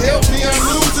God, help me, I'm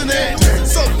losing it.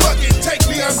 So fuck it, take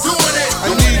me, I'm doing it.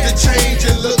 I need to change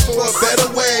and look for a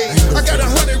better way. I got a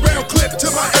 100-round clip to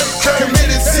my AK.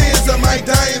 Committed sins, I might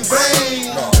die in vain.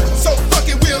 So fuck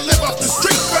it, we'll live off the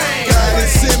street fame. God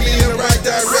has sent me in the right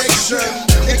direction.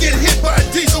 And get hit by a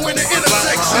diesel in the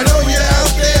intersection. I know you're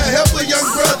out there, help a young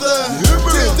brother.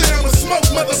 Till then I'ma smoke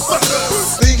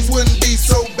motherfuckers. Things wouldn't be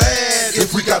so bad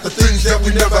if we got the things that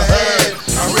we never had.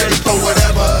 I'm ready for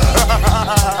whatever.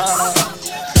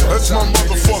 That's my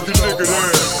motherfucking nigga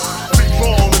there. Big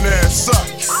ballin' ass suck.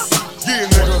 Yeah,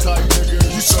 nigga.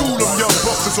 You school them young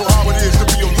busters on how it is to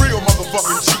be a real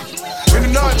motherfucking G. And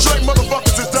the non-track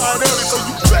motherfuckers is dying early, so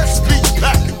you best be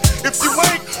packing. If you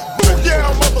ain't, boom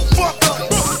down, motherfucker.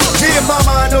 Dear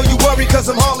mama, I know you worry cause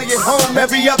I'm hardly at home.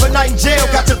 Every other night in jail,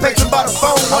 got your patient by the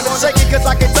phone. Wanna shake it cause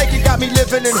I can take it, got me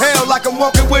living in hell. Like I'm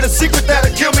walking with a secret that'll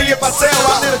kill me if I tell.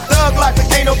 I live a thug life and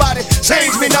can't nobody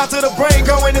change me. Not to the brain,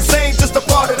 going insane, just a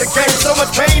part of the game. So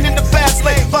much pain in the fast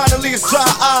lane, finally it's dry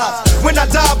eyes. When I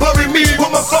die, bury me with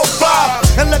my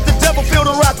 4-5. And let the devil feel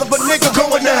the wrath of a nigga.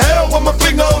 Going to hell with my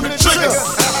finger on the trigger.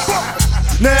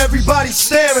 Now everybody's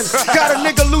staring, got a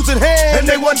nigga losing hair, and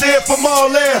they wonder if I'm all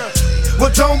there. Well,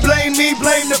 don't blame me,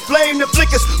 blame the flame, the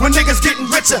flickers, when niggas getting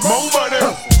richer. More money.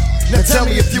 Now tell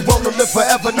me if you wanna live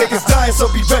forever, niggas dying, so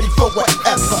be ready for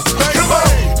whatever. Come on.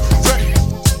 Ready.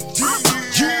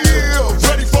 Yeah,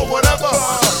 ready for whatever.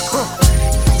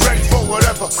 Ready for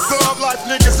whatever. Thug life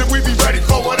niggas and we be ready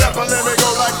for whatever. Let me go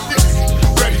like this.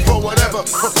 Ready for whatever.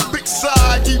 Big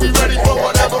side, he be ready for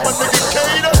whatever. My nigga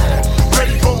Cater,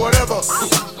 ready for whatever.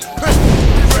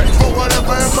 Be ready for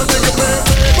whatever. And my nigga man,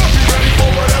 be ready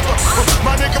for whatever.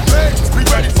 My nigga Paige, be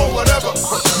ready for whatever.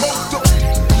 Moto,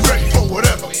 be ready for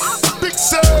whatever. Big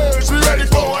Surge, be ready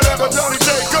for whatever. Johnny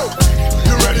J, go,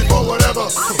 you ready for whatever.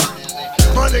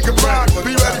 My nigga Brown,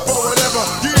 be ready for whatever.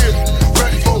 Yeah,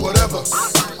 ready for whatever.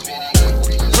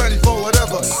 Ready for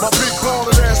whatever. My big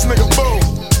ballin' ass nigga Bo,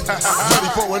 ready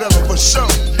for whatever for sure.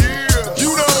 Yeah,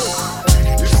 you know,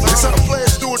 it's how the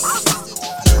players do it.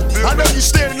 I know you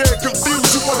standing there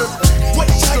confused. You wonder what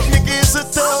type nigga is a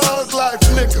thug life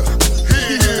nigga?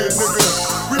 Yeah, nigga,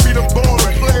 we be the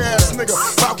ballin' play ass nigga.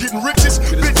 About getting riches,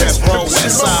 bitches,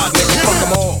 West Side nigga, fuck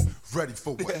them all. Ready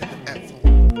for whatever.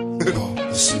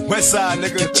 West Side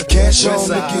nigga, get your cash on,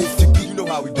 nigga. You know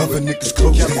how we do Other it. niggas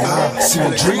close their eyes,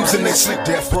 seeing dreams and they sleep.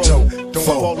 Death row, Don't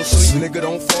fall asleep, nigga,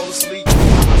 don't fall asleep.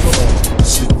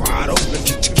 Sleep wide open,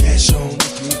 get your cash on.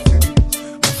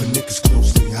 Other niggas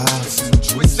close their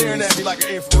eyes. Quit staring at me like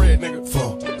an infrared, nigga.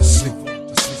 Fall asleep.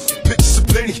 Pictures of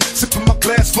plenty, sipping my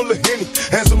glass full of Henny.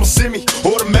 Hands on my semi,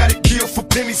 automatic kill for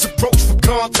pennies. Approach for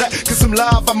contact, cause I'm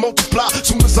live, I multiply.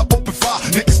 Soon as I open fire,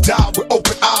 niggas die with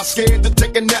open eyes. Scared to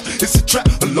take a nap, it's a trap.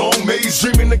 A long maze,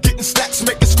 dreaming of getting stacks.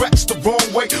 Making scratch the wrong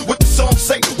way. What the song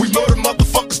say? We murder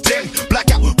motherfuckers daily.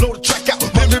 Blackout, blow the track out.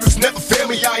 My lyrics never fail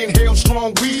me. I inhale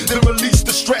strong weed, then release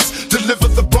the stress. Deliver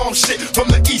the bomb shit from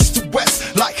the east to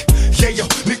west. Like, yeah, yo,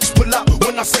 niggas pull out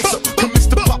when I say so. Commits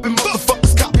to popping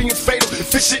motherfuckers, copying fatal.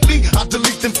 Efficiently, I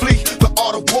delete and flee. The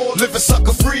art of war, living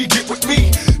sucker free. Get with me,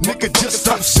 nigga, just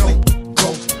don't sleep. Go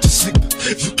to sleep.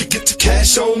 You can get your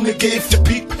cash on, nigga, if you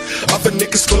peep. Other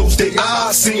niggas close their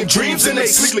eyes, seeing dreams and they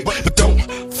sleep. But don't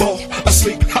fall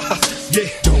asleep. Yeah,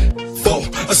 don't fall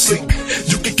asleep.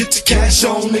 You can get your cash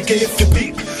on, nigga, if you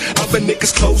peep. Other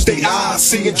niggas close their eyes,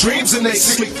 seeing dreams and they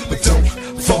sleep. But don't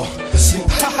fall asleep.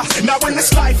 Now in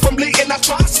this life I'm leading, I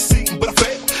try to see, but I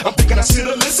fail. I'm thinking I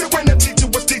should've listened when the teacher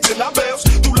was teaching our bells.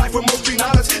 Through life with more street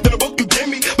knowledge than a book you give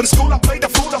me. But in school I played the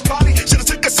fool, I party. Should've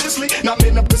took it seriously. Now I'm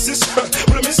in a position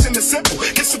where the mission is simple.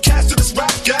 Get some cash to this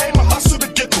rap game, I hustle to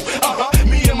get through.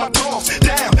 Me and my dogs,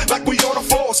 down like we on a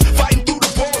force. Fighting through the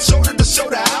walls, shoulder to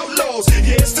shoulder outlaws.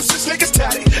 Yeah, it's the six niggas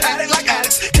tatted, at it like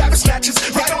addicts. Cabin snatches,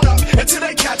 right on up until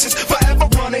they catch us. Forever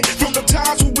running from the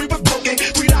times when we was broken.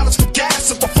 $3 for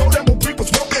gas, and before them when we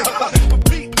was broken. But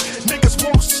beat, niggas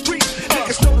walk the street.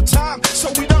 Niggas know the time, so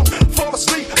we don't fall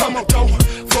asleep. Come on, don't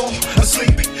fall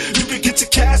asleep. You can get your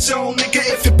cash on, nigga,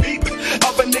 if you peep.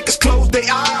 Other niggas close their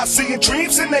eyes, seeing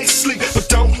dreams and they sleep. But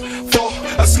don't fall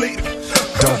asleep.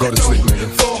 Don't go to sleep, nigga.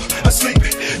 Fall asleep.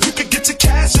 You can get your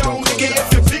cash on, nigga,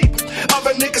 if you peep.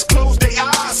 Other niggas close their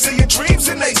eyes, seeing dreams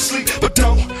and they sleep. But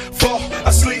don't fall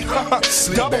asleep.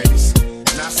 Sleep, babies.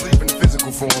 Not sleep in the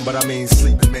physical form, but I mean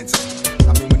sleep in mental.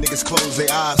 I mean when niggas close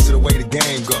their eyes to the way the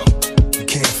game go, you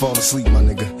can't fall asleep, my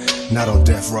nigga. Not on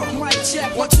death row. Mic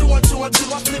check, 1 2 1 2 1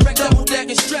 2. I flip back, double deck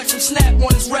and stretch him, snap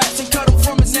on his raps and cut him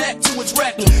from his neck to his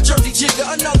rectum. Jersey Jigger,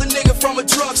 another nigga from a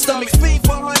drug stomach. Speed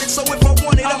for 100, so if I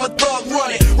want it, I'm a thug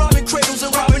running. Robbing cradles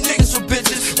and robbing niggas for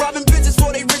bitches. Robbing bitches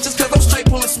for they riches, cause I'm straight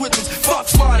pulling switches.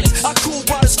 Fuck phonics, I cool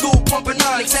by the school pumping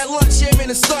onyx. Had lunch here in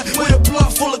the sun with a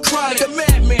blunt full of chronic. A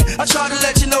madman, I try to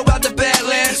let you know about the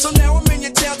Badlands. So now I'm in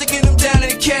your town to get them down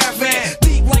in the caravan.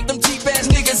 Deep like them deep ass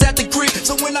niggas at the creek.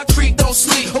 So when I creep, don't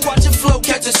sleep. Or watch your flow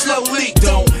catch a slow leak.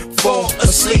 Don't fall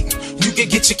asleep. You can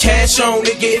get your cash on,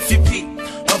 nigga, if you peep.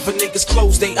 Other niggas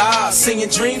close their eyes, seeing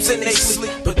dreams and they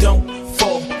sleep. But don't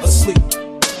fall asleep.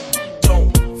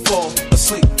 Don't fall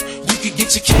asleep. You can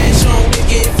get your cash on,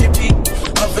 nigga, if you peep.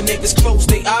 Other niggas close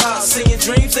their eyes, seeing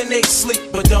dreams and they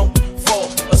sleep. But don't fall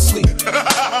asleep.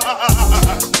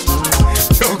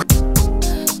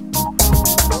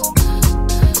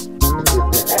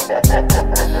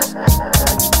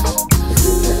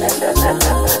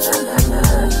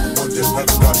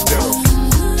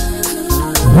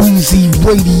 Weezy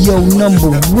Radio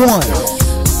 #1.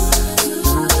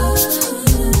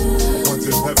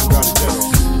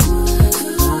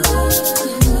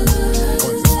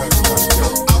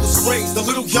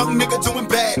 Young nigga doing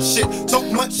bad shit. Talk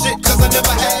much shit, cause I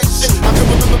never had shit. I can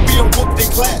remember being whooped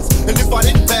in class. And if I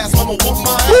didn't pass, mama whooped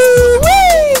my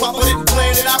ass. Papa didn't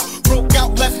plan it out. Broke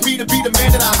out, left me to be the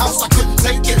man in the house. I couldn't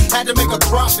take it, had to make a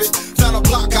profit. Down a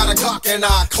block, got a clock, and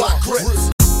I clock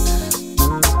grips.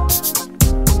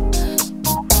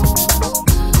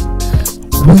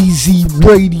 Weezy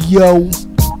Radio.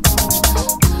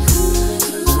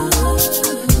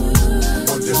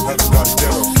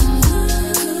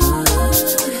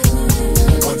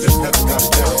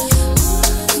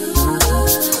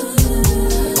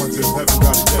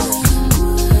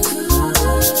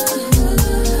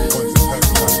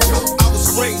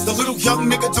 Young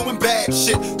nigga doing bad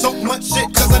shit. Talk much shit,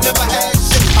 cause I never had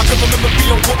shit. I can remember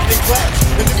being whooped in class.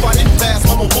 And if I didn't pass,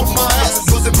 mama whooped my ass.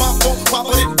 Was it my fault?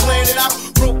 Papa didn't plan it out.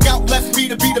 Broke out, left me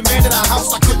to be the man in the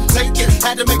house. I couldn't take it,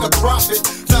 had to make a profit.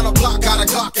 Down a block, got a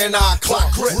clock, and I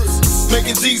clock grips.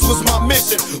 Making G's was my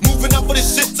mission. Moving up for this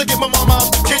shit to get my mama out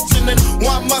the kitchen. And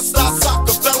why must I sock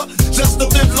a fella? Just to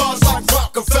live large like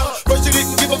Rockefeller. First you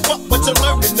didn't give a fuck, but you're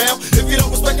learning now. If you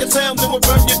don't respect your town, then we'll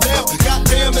burn you down.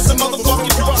 Goddamn, it's a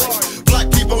motherfucking crime. Black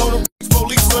people on the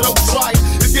police, so don't try it.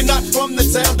 If you're not from the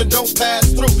town, then don't pass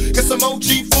through. Cause some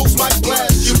OG fools might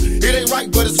blast you. It ain't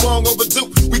right, but it's long overdue.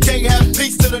 We can't have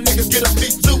peace till the niggas get a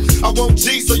piece too. I want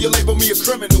G, so you label me a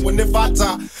criminal. And if I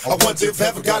die, I wonder if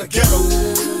heaven got a ghetto.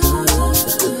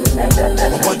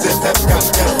 I wonder if heaven got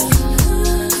a ghetto.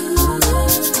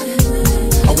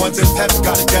 wonder if heaven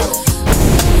got a ghetto.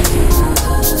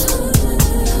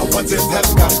 I wonder if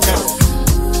heaven got a ghetto.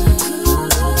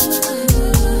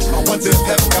 I wonder if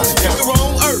heaven got a ghetto. We're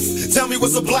on earth. Tell me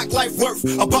what's a black life worth?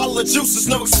 A bottle of juice is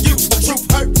no excuse. The truth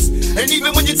hurts. And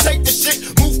even when you take the shit,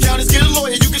 move counters, get a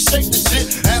lawyer, you can shake the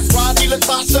shit. Ask Rodney,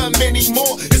 Latasha, and many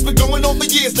more. It's been going on for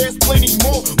years, there's plenty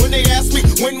more. When they ask me,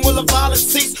 when will the violence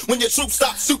cease? When your troops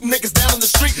stop shooting niggas down in the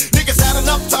street. Niggas had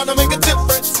enough time to make a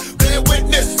difference. Bear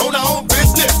witness, on our own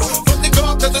business. Fuck the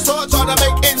guard, cause it's hard trying to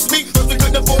make ends meet. First we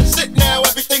couldn't afford shit, now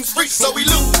everything's free, so we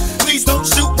lose. Please don't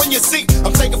shoot when you see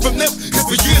I'm taking from them, cause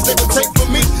for years they would take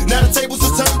from me. Now the tables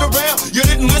are turned around. You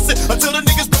didn't listen until the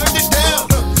niggas burned it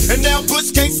down. And now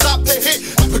Bush can't stop the hit.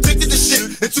 I predicted the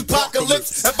shit, it's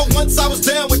apocalypse. And for once I was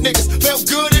down with niggas. Felt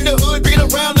good in the hood, being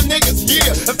around the niggas,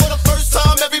 yeah. And for the first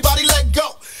time everybody let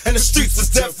go. And the streets is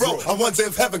death row. I wonder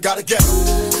if heaven got a ghetto.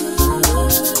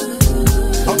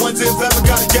 I wonder if heaven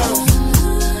got a ghetto.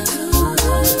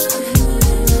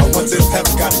 I wonder if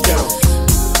heaven got a ghetto.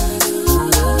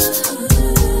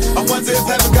 I wonder if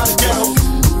heaven got a ghetto.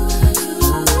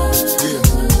 Yeah.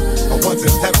 I wonder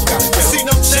if heaven got a ghetto. I see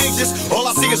no changes, all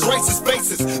I see is racist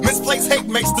faces. Misplaced hate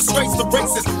makes disgrace the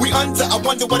races. We under, I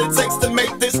wonder what it takes to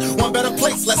make this one better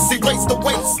place. Let's erase the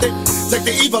wasted. Take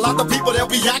the evil out the people, they'll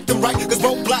be acting right. Cause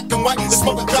both black and white is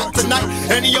smoking crack tonight.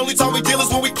 And the only time we deal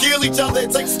is when we kill each other.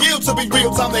 It takes skill to be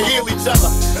real, time to heal each other.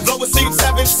 And though it seems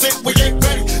heaven sent, we ain't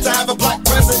ready to have a black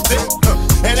president.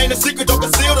 And ain't a secret, don't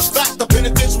conceal the fact. The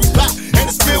penitentiary's back, and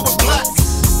it's filled with blacks.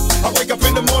 I wake up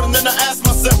in the morning and I ask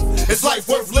myself, is life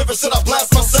worth living? Should I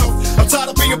blast myself? I'm tired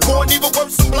of being poor and even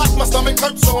worse than black. My stomach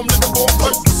hurts, so I'm looking for a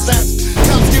person to snatch.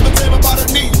 Cops give a damn about a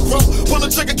need, bro. Pull a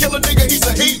trigger, kill a nigga, he's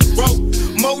a hero.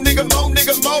 Mo nigga, mo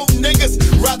niggas.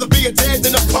 Rather be a dead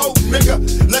than a poor nigga.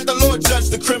 Let the Lord judge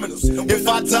the criminals. If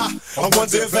I die, I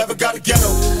wonder if heaven got a ghetto.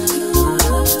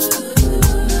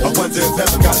 I wonder if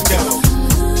heaven got a ghetto.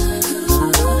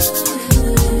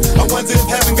 I wonder if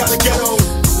heaven got a ghetto.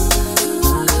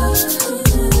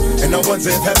 And I wonder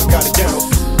if heaven got a ghetto.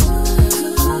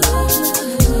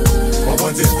 I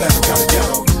wonder if heaven got a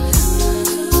ghetto.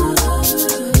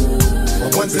 I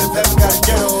wonder if heaven got a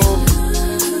ghetto.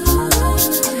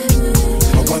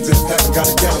 I wonder if heaven got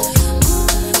a ghetto.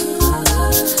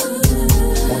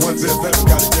 I wonder if heaven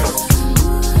got a ghetto.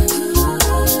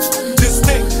 Just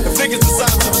think, if niggas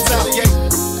decide to retaliate.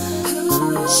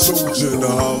 Soldier in the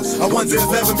house. I wonder if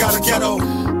heaven got a ghetto.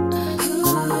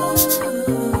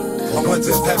 I wonder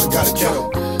if heaven got a ghetto.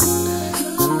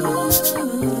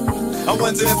 I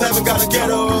wonder if heaven got a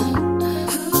ghetto.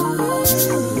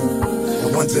 I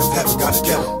wonder if heaven got a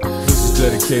ghetto. This is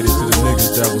dedicated to the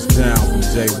niggas that was down from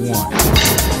day one.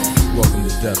 Welcome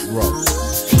to Death Row.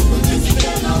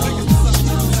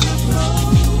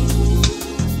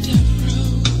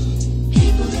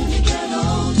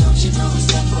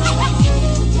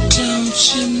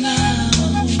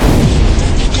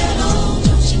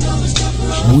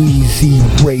 Weezy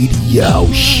Radio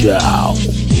Show.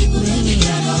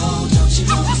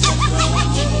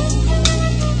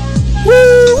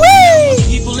 Woo-wee!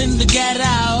 People in the ghetto,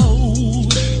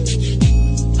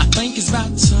 I think it's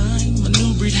about time a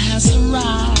new breed has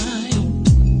arrived.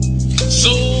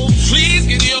 So please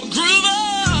get your groove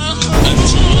on. And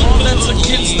to all that's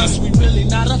against us, we really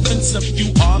not offensive.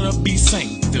 You ought to be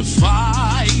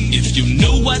sanctified. If you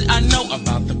knew what I know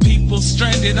about the people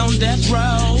stranded on death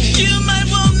row, you might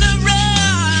want to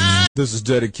run. This is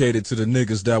dedicated to the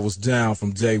niggas that was down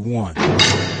from day one.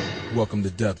 Welcome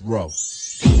to Death Row.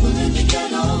 People in the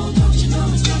ghetto, don't you know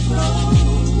it's death row?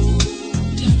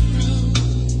 Death row.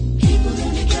 People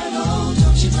in the ghetto,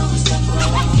 don't you know it's death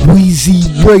row? Weezy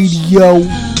Radio.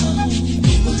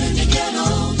 People in the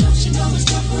ghetto, don't you know it's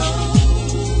death row?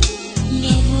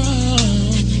 Death row.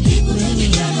 People in the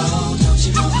ghetto, don't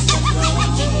you know it's death row?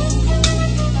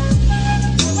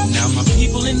 Now my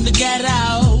people in the ghetto,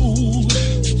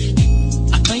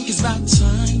 I think it's about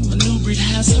time a new breed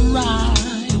has arrived.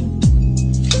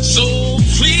 So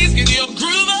please get your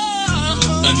groove on.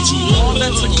 And to all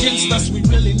that's against us, we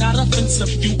really not offensive.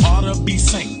 You ought to be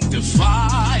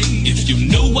sanctified. If you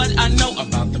knew what I know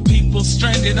about the people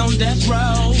stranded on death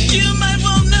row, you might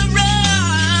want to run.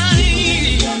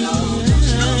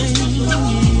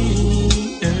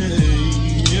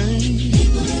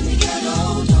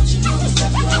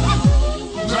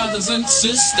 Brothers and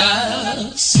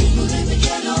sisters, people in the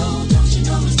ghetto, don't you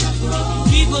know it's death row?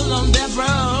 People on death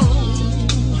row.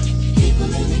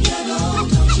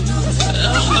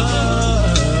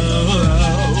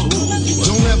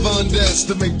 Don't ever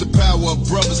underestimate the power of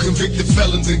brothers, convicted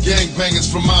felons and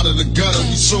gangbangers from out of the gutter.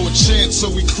 He saw a chance, so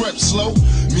he crept slow.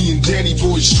 Me and Danny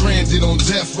Boy stranded on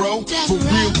death row. For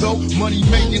real though, money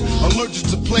making, allergic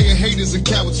to player haters and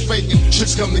cowards faking.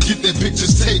 Chicks come to get their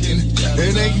pictures taken.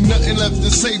 And ain't nothing left to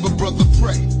say but brother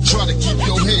pray. Try to keep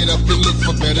your head up and look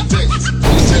for better days.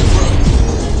 Death row.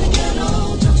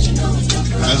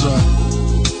 That's right.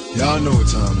 Y'all know what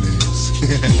time it is.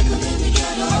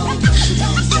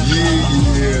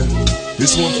 Yeah.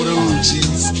 This one for the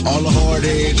Uchis, all the hard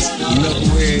heads, the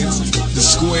knuckleheads, the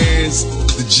squares,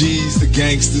 the G's, the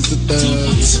gangsters, the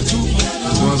thugs,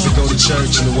 the ones that go to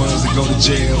church and the ones that go to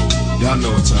jail. Y'all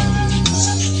know what time it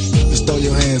is. Just throw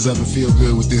your hands up and feel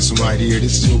good with this one right here.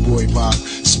 This is your boy Pop,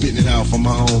 spitting it out for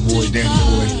my homeboy Danny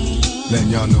Boy,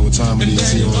 letting y'all know what time it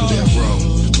is here on Death Row.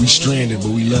 We stranded, but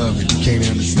we love it. You can't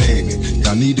understand it.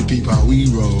 Y'all need to peep how we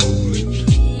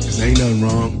rollin', cause ain't nothing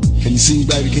wrong. Can you see me,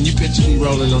 baby? Can you picture me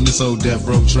rolling on this old Death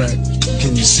Row track?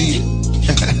 Can you see it?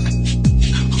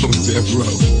 On Death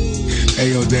Row.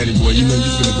 Hey, yo, Danny Boy, you know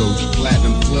you finna go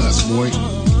platinum plus, boy.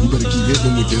 You better keep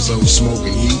hitting with this old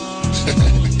smoking heat.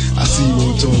 I see you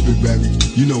on tour, big baby.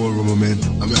 You know what, Roma, man.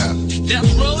 I'm out.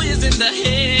 Death Row is in the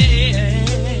head.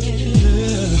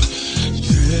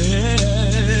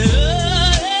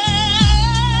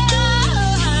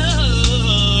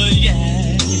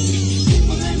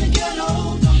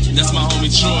 That's my homie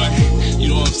Troy, you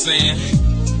know what I'm saying?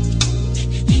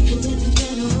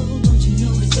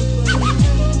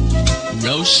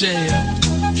 Rochelle,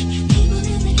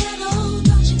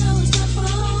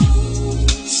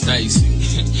 Stacy.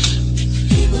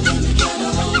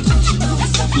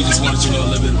 We just wanted you to know a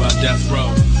little bit about Death Row.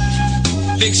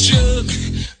 Big Shug,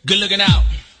 good looking out.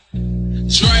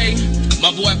 Dre,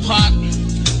 my boy Pop,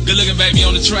 good looking baby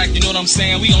on the track, you know what I'm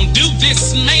saying? We gon' do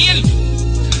this, man.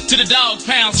 To the Dog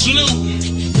Pound Snoop,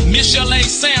 Miss L.A.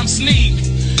 Sam Sneak,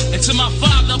 and to my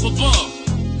father up above,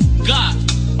 God,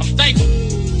 I'm thankful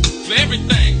for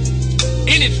everything,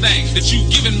 anything that you've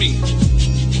given me.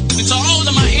 And to all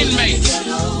of my inmates,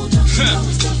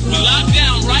 we locked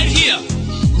down right here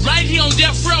on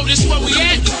Death Row, this is where we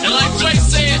at, and like Dre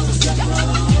said,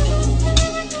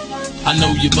 I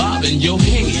know you're bobbing your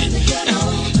head.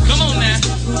 Come on now.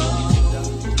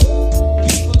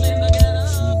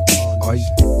 Are you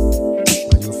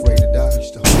afraid to die?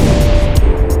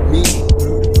 Me,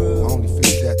 my only fear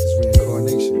of death is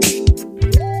reincarnation.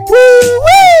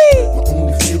 My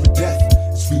only fear of death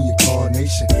is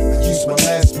reincarnation. I use my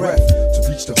last breath to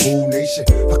reach the whole nation.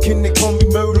 How can they call me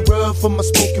murderer for my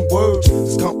spoken words?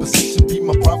 This composition be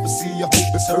my prophecy, I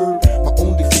hope it's heard. My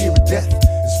only fear of death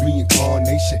is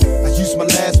reincarnation. I use my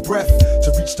last breath to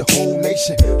reach the whole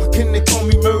nation. How can they call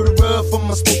me murderer for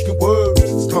my spoken words?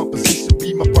 This composition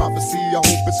be my prophecy, I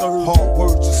hope it's heard. Hard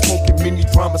words are spoken, many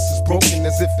promises broken,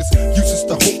 as if it's useless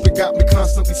to hope. It got me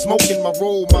constantly smoking. My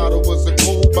role model was a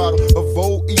cold bottle of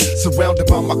OE, surrounded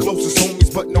by my closest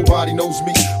homies, but nobody knows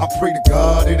me. I pray to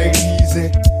God it ain't easy.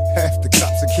 Half the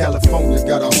cops in California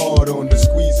got a hard on the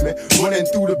squeeze, man. Running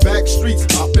through the back streets,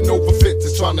 hopping over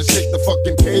fences, trying to shake the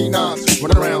fucking canines.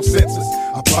 Running around senses,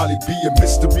 I'll probably be a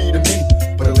mystery to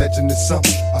many, but a legend is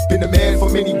something. I've been a man for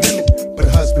many women, but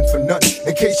a husband for none.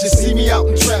 In case you see me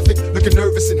out in traffic, looking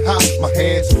nervous and high, my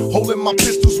hands holding my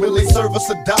pistols, will they serve us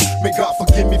or die? May God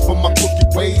forgive me for my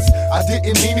crooked ways. I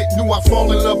didn't mean it, knew I'd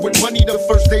fall in love with money the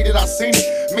first day that I seen it.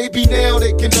 Maybe now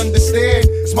they can understand,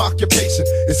 it's my occupation.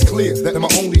 It's clear that my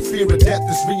only fear of death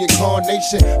is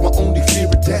reincarnation. My only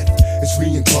fear of death is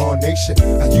reincarnation.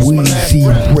 I use my last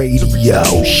breath Radio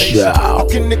Show. How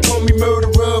can they call me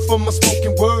murderer for my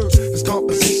spoken words? This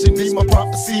composition need my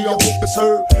prophecy, I hope it's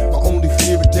heard. My only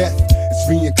fear of death is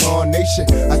reincarnation.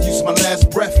 I use my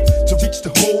last breath to reach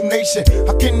the whole nation.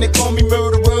 How can they call me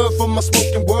murderer for my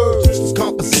spoken words? This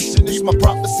composition need my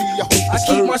prophecy, I hope it's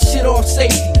heard. I keep my shit off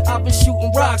safety. I've been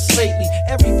shooting rocks lately.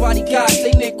 Everybody got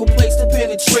they nickel place to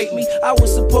penetrate me. I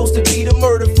was supposed to be the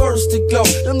murder first to go.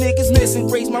 Them niggas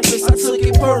missing, raised my wrist, I took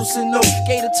it personal.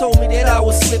 Gator told me that I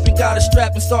was slipping, got a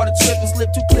strap and started tripping.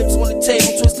 Slipped 2 clips on the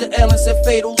table, twisted L and said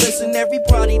fatal. Listen,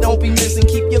 everybody don't be missing,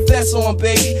 keep your vest on,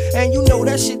 baby. And you know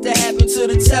that shit that happened to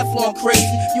the Teflon crazy.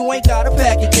 You ain't gotta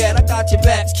pack it yet, I got your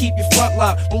back, keep your front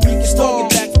lock. When we can storm,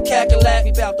 get back from Cackalack,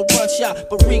 we bout to run shot.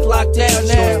 But Reek locked down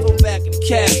now, go back in the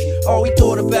casket. All we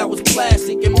thought about was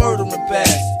plastic and murdering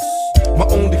bastards. My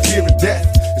only fear of death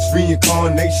is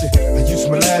reincarnation. I use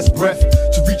my last breath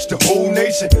to reach the whole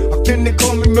nation. How can they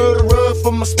call me murderer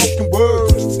for my spoken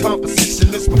words? This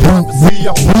composition is my prophecy.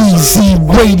 Weezy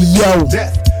Radio.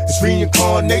 Death is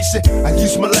reincarnation. I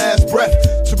use my last breath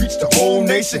to reach the whole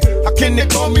nation. How can they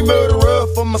call me murderer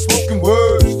for my spoken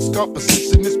words? This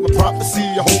composition is my prophecy.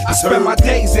 I hope I it's spend heard. my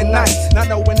days and nights not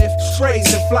knowing if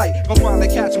strays in flight gon' finally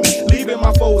catch me, leaving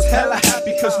my foes hella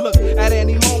happy. Cause look, at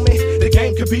any moment the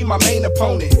game could be my main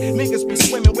opponent. Niggas be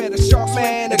swimming where the sharks,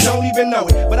 man, they don't even know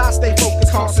it. But I stay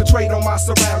focused, concentrate on my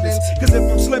surroundings. Cause if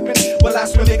I'm slipping, well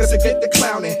that's when niggas will get the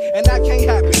clowning. And that can't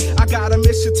happen, I got a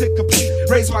mission to complete.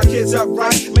 Raise my kids up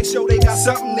right, make sure they got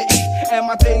something to eat. And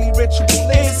my daily ritual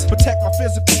is protect my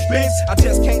physical biz. I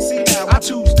just can't see now, I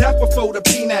choose death before the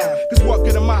P now. Cause what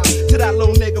good am I to that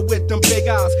little nigga with them big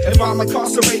eyes? If I'm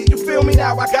incarcerated, you feel me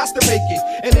now, I got to make it.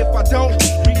 And if I don't,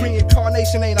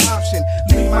 reincarnation ain't an option.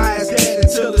 Leave my ass dead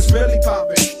until it's really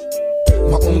poppin'.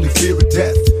 My only fear of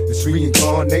death is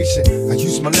reincarnation. I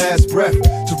use my last breath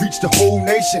to reach the whole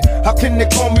nation. How can they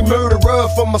call me murderer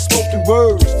for my spoken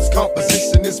words? This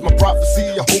composition is my prophecy,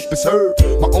 I hope it's heard.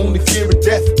 My only fear of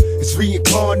death is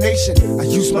reincarnation. I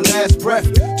use my last breath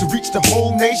to reach the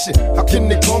whole nation. How can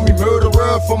they call me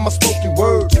murderer for my spoken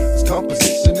words? This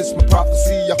composition is my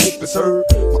prophecy, I hope it's heard.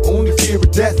 My only fear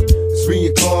of death is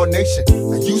reincarnation.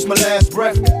 I use my last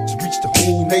breath to reach the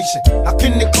whole nation. How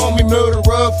can they call me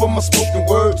murderer for my spoken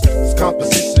words? This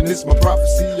composition is my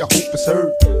prophecy, I hope it's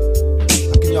heard.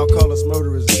 How can y'all call us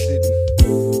murderers and shit?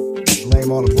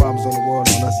 Blame all the problems on the world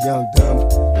on us young, dumb,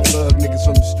 thug niggas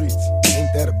from the streets.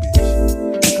 Ain't that a bitch?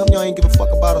 How come y'all ain't give a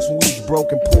fuck about us when we was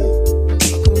broke and poor?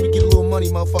 How come when we get a little money,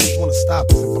 motherfuckers wanna stop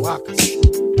us and block us?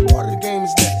 Part of the game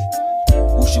is that.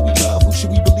 Who should we love? Who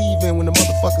should we believe in when the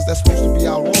motherfuckers that's supposed to be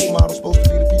our role models, supposed to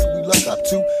be the people we look up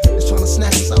to, is trying to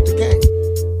snatch us out the game?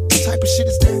 What type of shit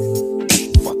is that?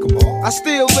 Fuck them all. I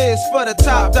still live for the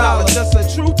top dollar. Just a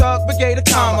true thug, brigade of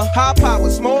karma. High power,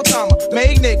 small timer.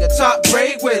 Made nigga, top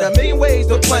grade with a million ways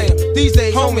to play him. These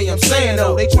days, homie, I'm saying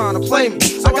though, they trying to play me.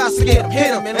 I got to get him,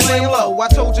 hit him, and lay low. I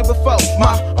told you before,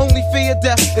 my only fear of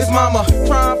death is mama.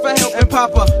 Trying for help and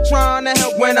papa. Trying to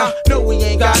help when I know we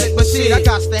ain't got it. But shit, I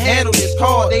got to handle this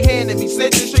card. They handing me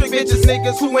snitches, trick bitches,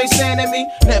 niggas who ain't standing me.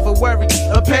 Never worry.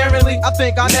 Apparently, I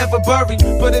think I never bury.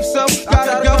 But if so,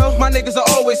 gotta go. My niggas will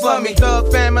always love me.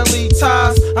 Thug family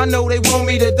ties. I know they want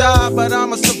me to die, but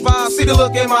I'ma survive. See the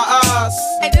look in my eyes.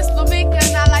 Hey, this is Lamika,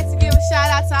 and I'd like to give a shout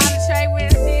out to all the trade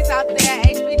witnesses out there,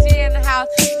 HBG in the house.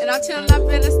 And I'm chilling up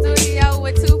in the studio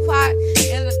with Tupac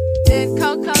and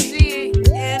Coco G.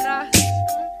 And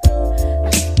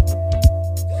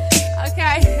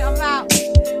okay, I'm out.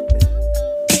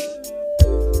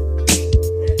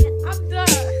 I'm done.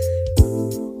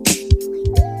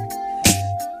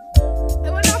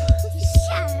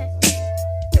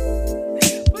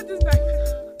 Put this back.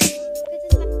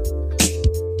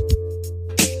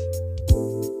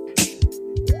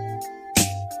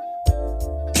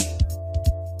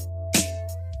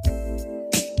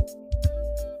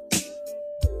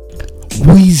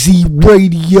 Weezy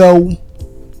Radio.